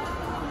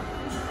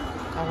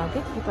 And I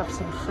did pick up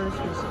some shirts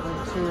recently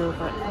too,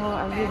 but oh,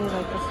 I really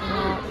like this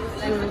one.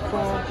 It's really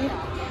cool.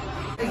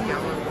 The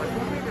yellow one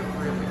is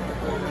really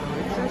cool.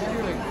 It's just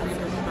really green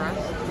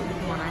distressed.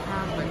 One I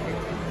have, but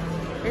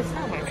it's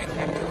not my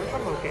favorite, which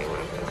I'm okay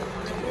with.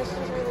 This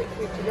is really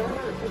cute. You don't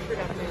have a picture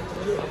of me.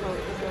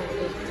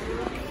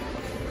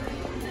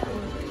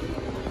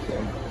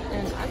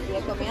 And I feel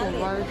like a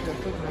large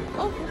pigment.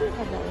 Oh, I do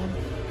have that one.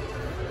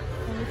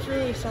 And it's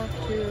really soft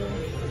too.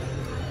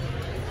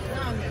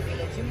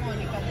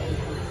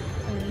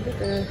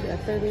 And yeah,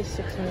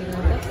 36.99.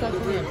 That's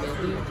definitely a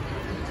maybe.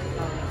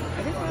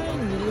 I think I like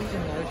mediums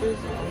and larges.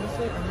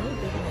 Honestly, I'm really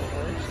big on the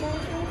large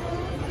size right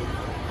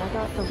now. I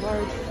got the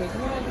large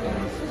pigment, and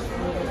it's just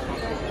really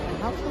comfortable.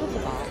 And that's what it's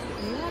about.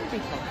 You want to be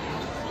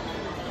comfortable.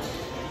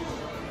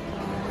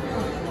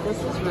 This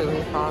is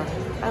really fun.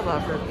 I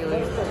love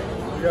Hercules.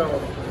 Yo.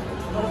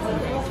 It's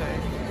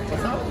amazing.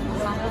 It's not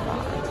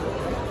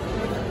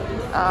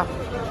bad.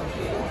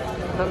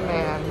 the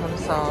man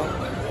himself.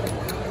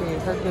 The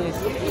Hercules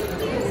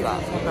is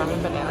that one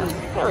grabbing bananas.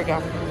 There we go.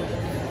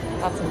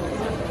 That's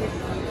amazing.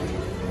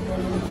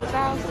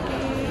 Wazowski.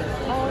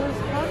 Oh, is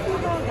Monkey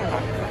Dog?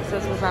 It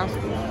says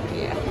Wazowski.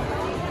 Yeah.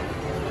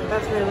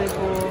 That's really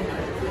cool.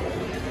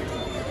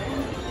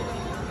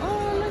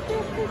 Oh, look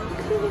at the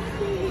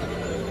goofy.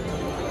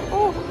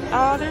 Oh,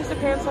 there's the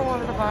pants I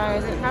wanted to buy. I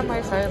didn't have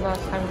my size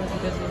last time I was in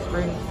Disney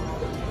Springs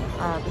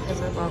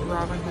because I love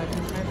Robin Hood.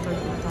 It's my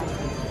favorite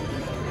outfit.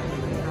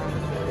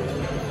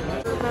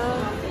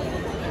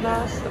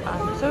 Last,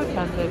 I'm so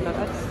tempted, but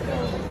I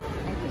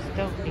just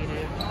don't need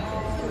it.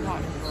 It's too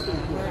hot for a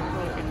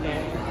good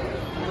day.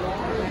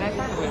 And I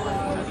find a way for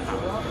it to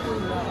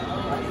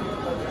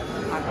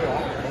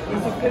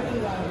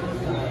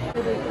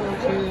really cool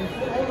too.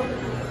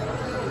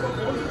 I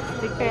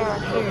think they are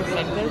actually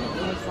scented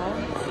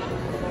themselves.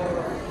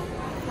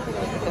 Look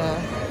at the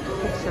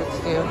pink shirts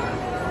do.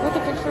 With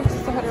the pink shirts,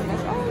 it's a hit or miss.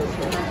 Oh,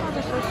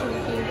 they're so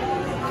sneaky.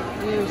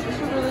 These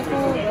are really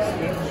cool.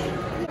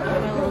 And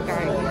a little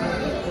guy.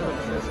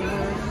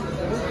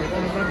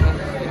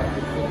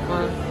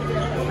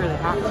 It's really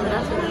hot, so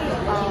that's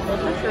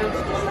the shirts.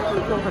 Just like we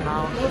pulled them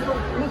out.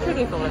 It's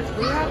ridiculous.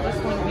 We have this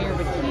one here,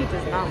 but he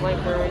does not like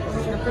her. It's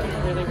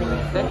really,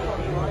 really thick.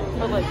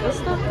 But like this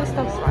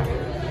stuff's fine.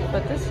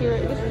 But this here,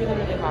 it was really,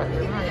 really hot.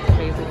 We're not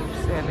amazing,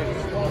 and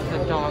it's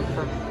the dog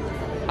from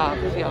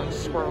yelling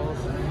squirrels,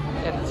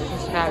 and it's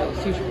just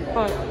fabulous. Huge,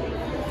 but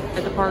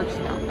at the parks,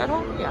 no. At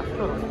home, yeah,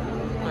 totally.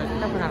 But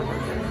definitely not a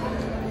park.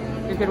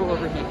 Your kid will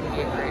overheat and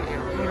get great.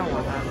 You don't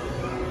want that.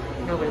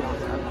 Nobody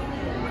wants that.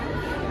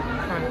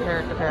 From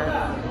parent to parent,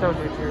 don't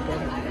do it to your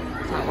kid.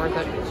 It's not worth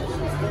it.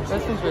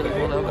 This one's really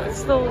cool though, but it's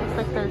still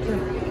thick there too.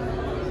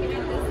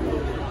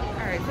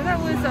 Alright, so that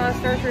was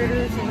Star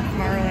Traders in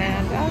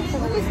Tomorrowland. So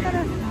that was kind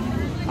of,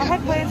 I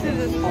had plans to do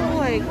this whole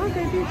like, we're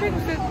going to do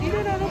things that you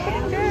did on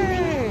opening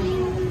day.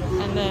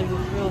 And then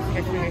real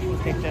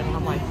expectations kicked in and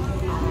I'm like,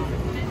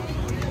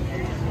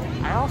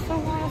 I also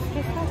want us to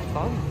just have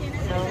fun.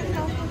 So, you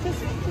know,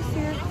 just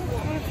here.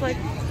 It's like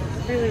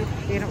really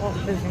being at Walt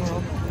Disney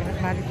World in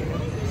its magic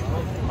kingdom.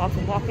 Lots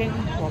of walking,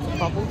 lots of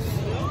bubbles,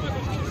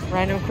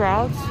 random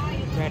crowds,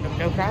 random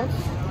no crowds,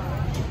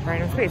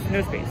 random space,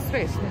 no space,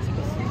 space, no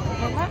space.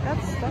 And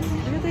that's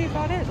really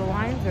about it. The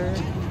lines are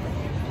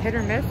hit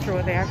or miss for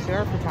what they actually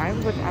are for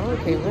time, which I'm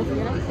okay with,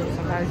 you know, because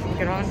sometimes you can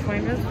get on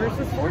 20 minutes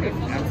versus 40.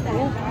 That's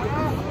cool.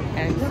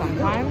 And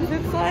sometimes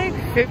it's like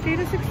 50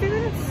 to 60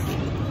 minutes.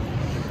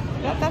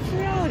 That's the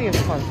reality of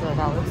the park right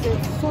now.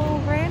 It's so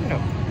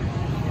random.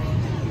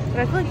 But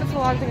I feel like that's a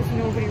lot of things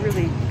nobody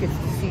really gets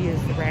to see is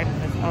the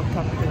randomness of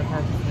coming to the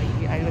park. Like,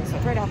 I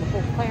try to have the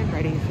whole plan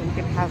ready so we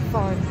can have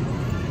fun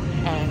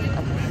and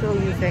I can show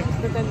you things.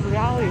 But then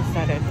reality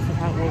set in to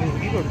how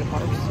when you go to the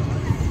parks.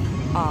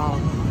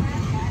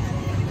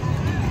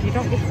 You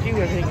don't get to do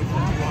everything you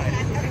want to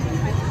do.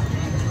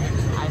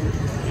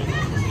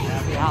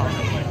 That's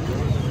reality.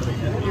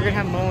 You're gonna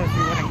have moments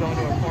where you want to go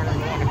into a corner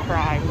and you want to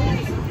cry.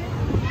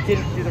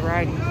 Didn't do the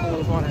ride you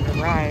always wanted to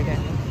ride,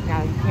 and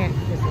now you can't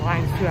because the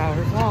line's 2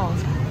 hours long.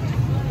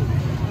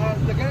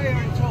 The guy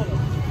already told us.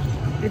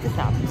 It just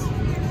happens.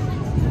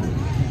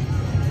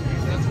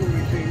 That's where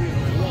we came in. I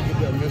love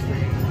that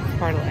mystery. It's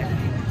part of life.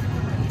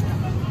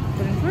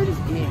 But enjoy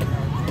just being a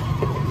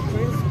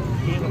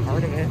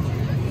part of it.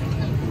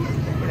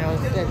 You know,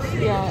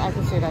 yeah, I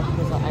can say that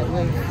because I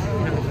live,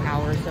 you know, an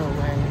hour or so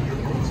away.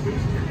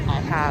 I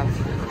have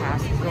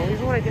passes. So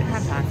even when I didn't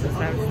have passes,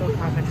 I would still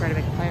come and try to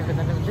make a plan, but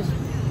then it would just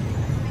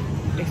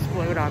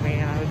explode on me,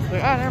 and I was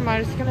like, oh, never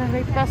mind, I'm just gonna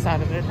make the best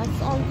out of it.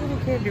 That's all you really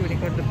can do when you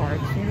go to the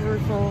parks.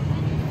 Universal,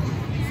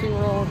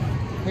 SeaWorld,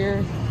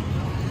 here,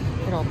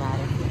 it don't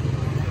matter.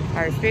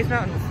 Alright, Space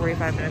Mountain is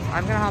 45 minutes.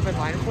 I'm gonna hop in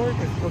line for it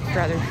because it looks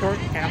rather short,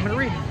 and I'm gonna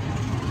read.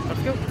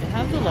 Let's go. It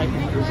has the light.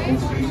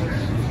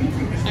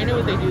 I know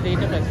what they do. They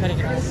end up like putting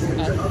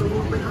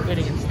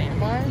in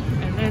standby,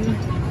 and then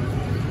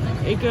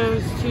it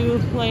goes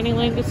to landing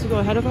lane, gets to go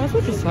ahead of us,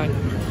 which is fine.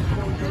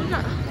 We're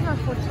not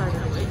 45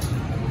 minutes late.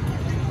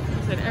 I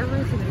said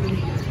everything we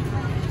need.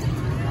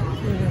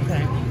 Here's the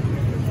thing.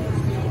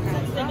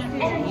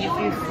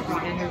 Easiest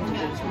standard to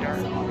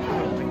start. Oh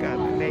my god,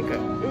 my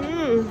makeup.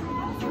 Ooh.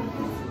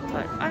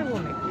 But I will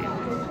make it.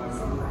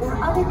 Or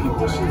other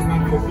conditions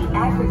that could be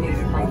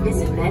aggravated by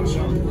this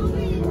invention.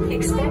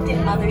 Expected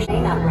mothers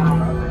may not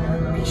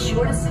ride. Be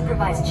sure to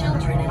supervise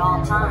children at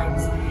all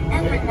times.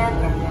 And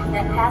remember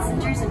that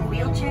passengers in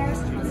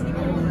wheelchairs must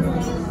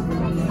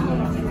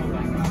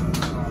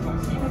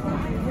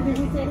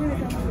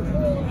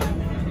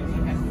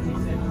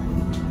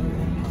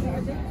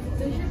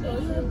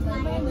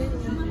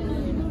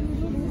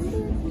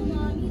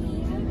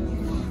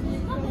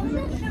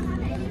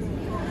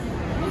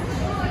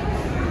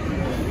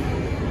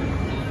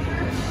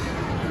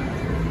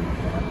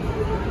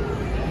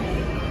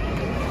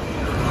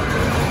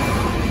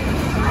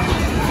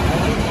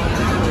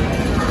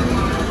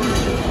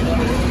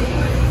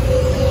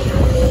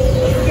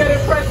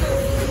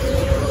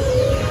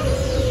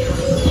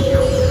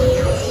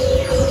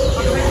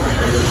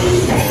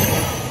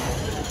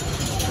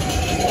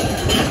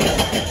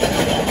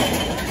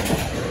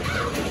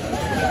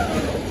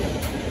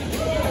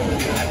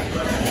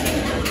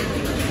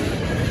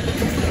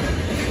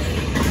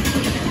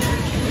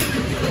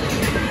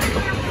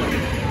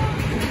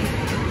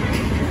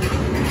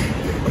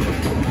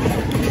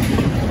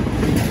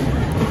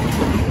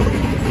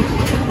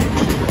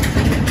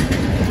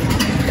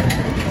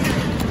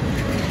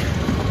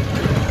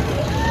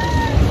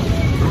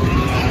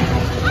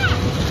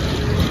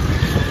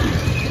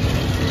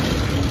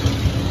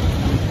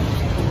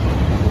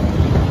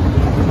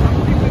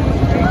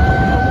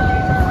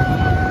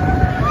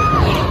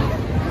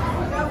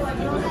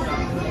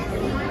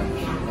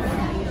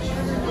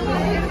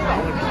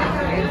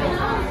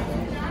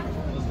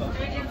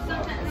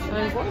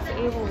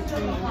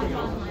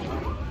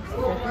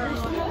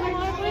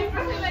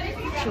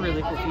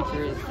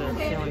the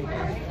ceiling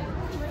here.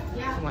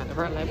 I'm at the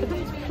red light, but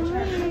that's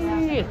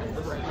pretty.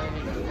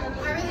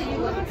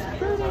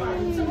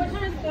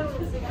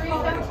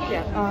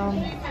 Yeah,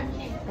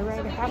 I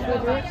read halfway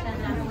through it,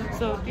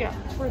 so yeah,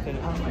 it's worth it.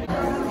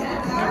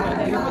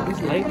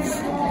 These lights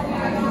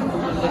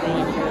are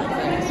literally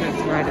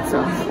the ride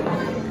itself.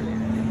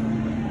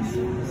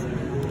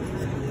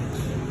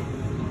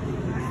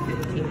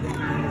 15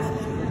 pounds.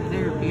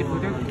 They're beautiful.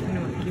 They're kind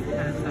of cute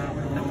kind of style.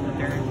 That's what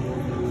they're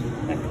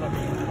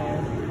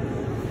called.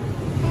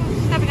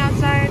 Stepping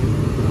outside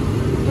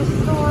the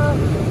store.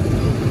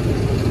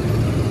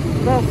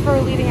 The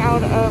store leading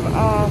out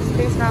of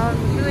Space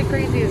Mountain. What's really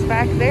crazy is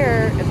back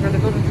there is where they're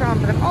building Tron,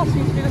 but it also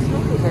used to be the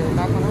smoker there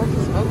back when it was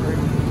a smoker.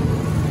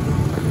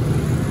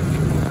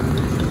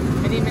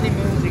 Many, many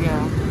moons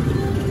ago.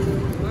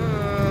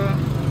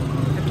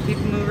 Have to keep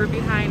them over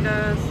behind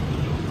us.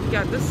 We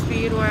got the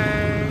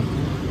Speedway.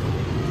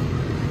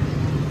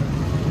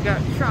 We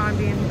got Tron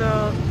being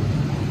built.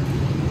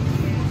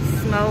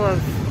 Smell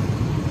of,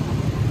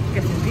 I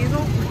guess,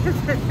 diesel.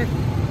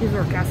 Diesel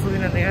or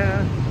gasoline in the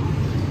air.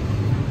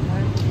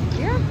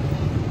 Yeah,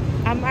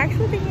 I'm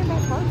actually thinking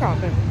about park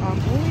hopping,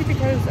 only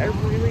because I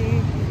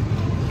really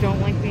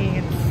don't like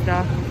being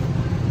stuck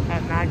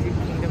at Magic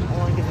Kingdom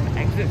only because of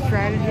exit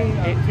strategy.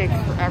 It takes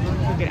forever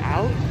to get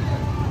out,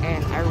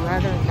 and I'd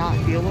rather not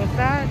deal with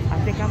that. I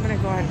think I'm going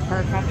to go ahead and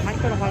park hop. I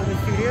might go to Hollywood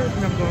Studios,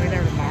 and I'm going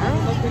there tomorrow,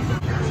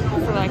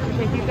 so that I can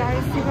take you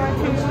guys to that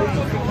too, and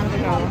see kind of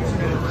like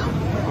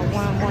a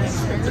one-on-one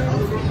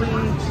experience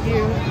between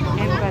you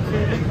and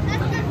Betty,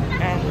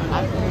 and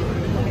I can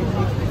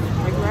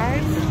big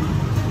rides.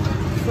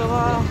 So,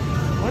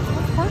 let's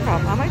park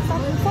up. I might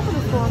stop at some of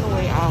the store on the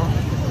way out.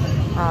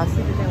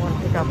 See if there's anyone to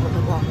pick up with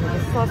the walk.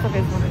 There's still stuff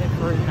is limited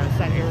for, you know,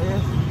 set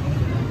areas.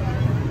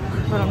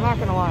 But I'm not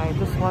gonna lie,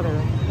 this weather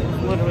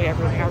is literally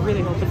everything. I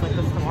really hope it's like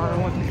this tomorrow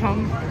when we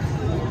come.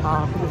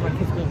 Because my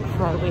kids will be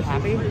incredibly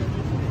happy.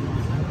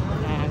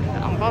 And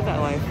I'm about that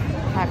life.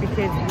 Happy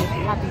kids with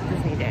happy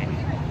Disney day.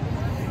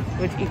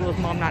 Which equals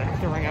mom not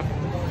throwing up,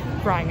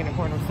 crying in a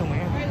corner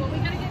somewhere.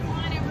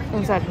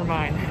 Inside her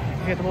mind.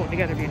 You have to hold it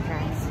together being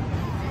parents.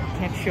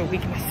 Can't show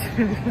weakness.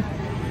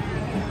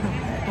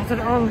 That's at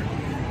all.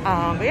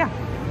 But yeah,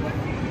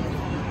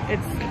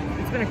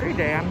 it's been a great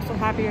day. I'm so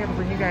happy I can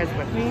bring you guys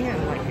with me,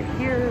 and like you're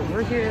here,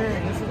 we're here,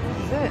 and this is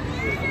it.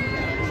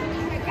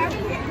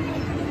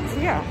 So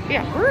yeah,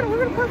 we're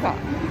gonna park up.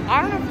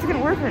 I don't know if it's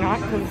gonna work or not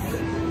because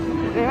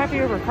they might be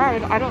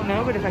overcrowded. I don't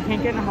know, but if I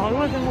can't get into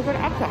Hollywood, then we'll go to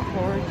Epcot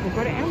or we'll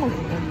go to Animal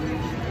Kingdom.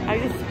 I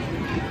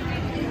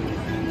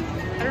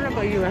don't know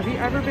about you. Have you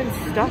ever been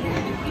stuck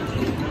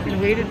and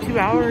waited 2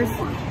 hours?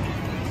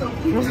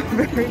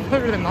 Very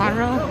closer to the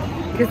monorail,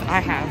 because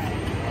I have,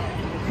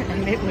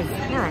 and it was,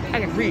 I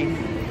can read,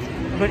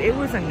 but it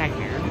was a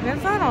nightmare. And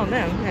it's not on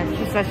them,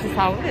 that's just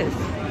how it is.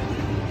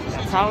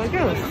 That's how it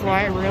goes. So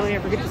I rarely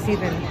ever get to see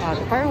the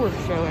fireworks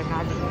show at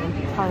Magic Kingdom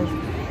because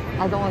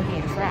I don't like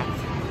being trapped.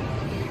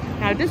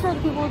 Now I did talk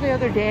to people the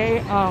other day.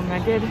 I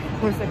did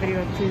post that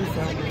video too,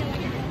 so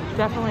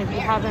definitely if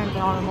you haven't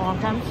been on in a long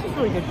time, it's just a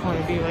really good point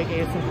of view, like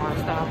ASMR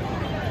stuff.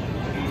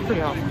 It's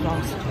pretty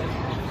awesome.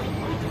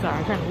 Sorry,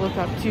 I'm trying to look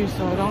up too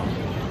so I don't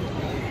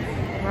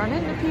run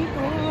into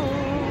people.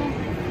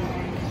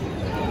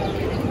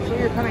 So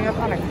you're coming up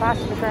on a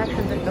classic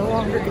attraction that no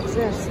longer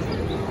exists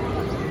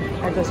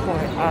at this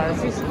point.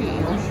 This used to be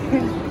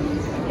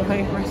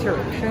Alien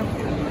Resurrection,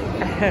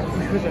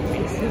 which was a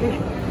big city,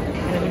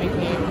 and then it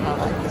became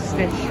the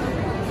Stitch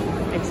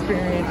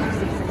experience,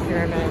 Stitch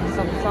experiment,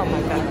 something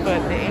like that. But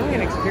the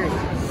Alien experience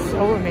was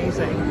so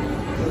amazing.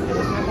 It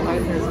was Michael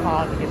Eisner's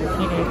called to get the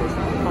teenagers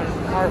to fun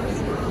parks.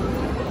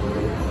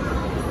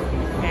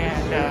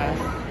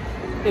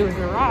 And it was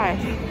a ride.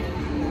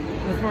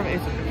 It was more of an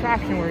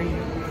attraction where you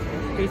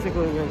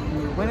basically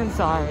you went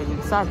inside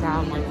and sat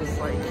down like this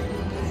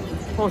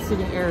whole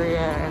sitting area,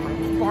 and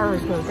like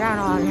bars go down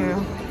on you,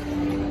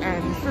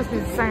 and it's supposed to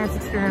be a science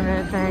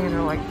experiment thing, and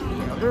they're like,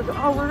 we're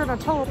gonna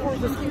teleport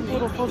this cute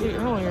little fuzzy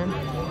alien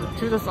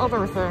to this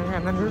other thing,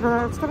 and then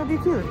it's gonna be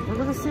cute. We're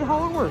gonna see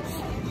how it works.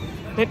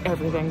 Then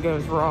everything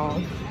goes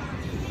wrong.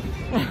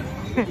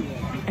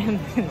 And then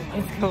the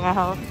lights go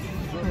out.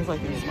 There's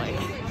this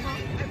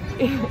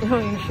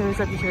alien shows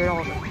up. You hear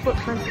all the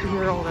footprints, you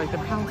hear all the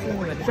bouncing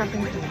and the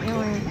jumping from the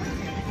alien.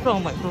 You feel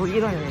them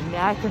breathe on your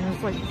neck, and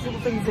there's these little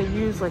things they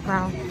use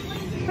around.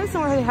 That's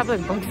somewhere they have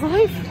Bugs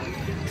Life,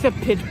 except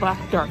pitch black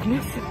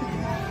darkness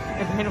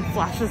and random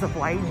flashes of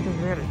light, and you think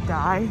you're gonna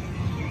die.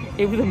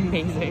 It was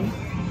amazing.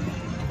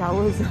 That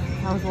was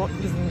Walt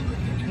Disney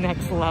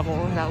next level,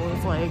 and that was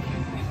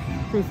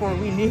before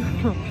we knew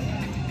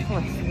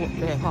what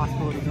the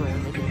possibilities were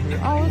in making it.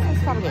 Oh,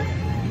 it's kind of good.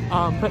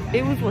 But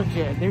it was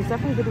legit. There's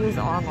definitely videos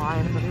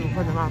online, and people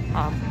put them up.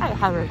 I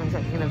highly recommend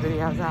checking the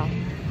videos out.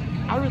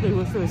 I really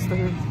wish it was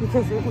third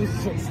because it was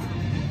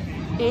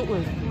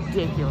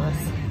ridiculous.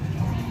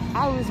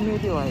 I was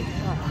maybe 11,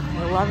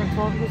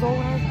 12 years old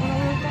when I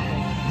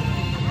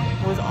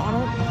was on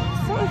it.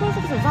 So it was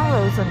like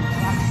Zyros and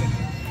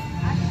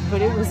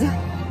but it was,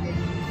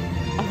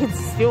 I could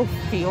still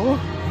feel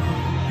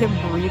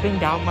him breathing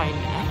down my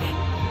neck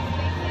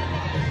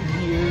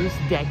years,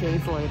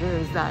 decades later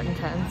is that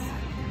intense.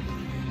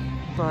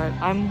 But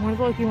I'm one of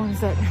the lucky ones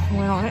that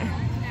went on it,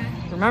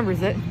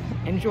 remembers it,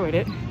 enjoyed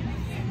it,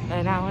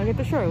 and now I get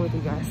to share it with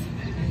you guys.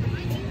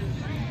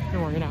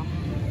 Don't worry now.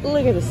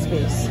 Look at the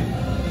space.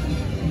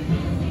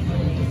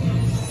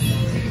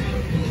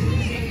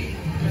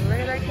 Look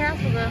at that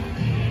castle though.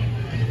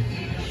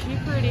 She's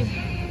pretty.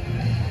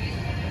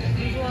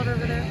 There's water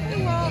over there.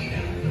 Hey, well.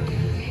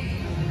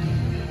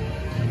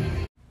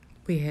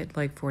 We hit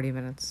like 40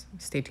 minutes.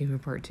 Stay tuned for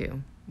part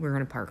 2. We're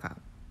gonna park up.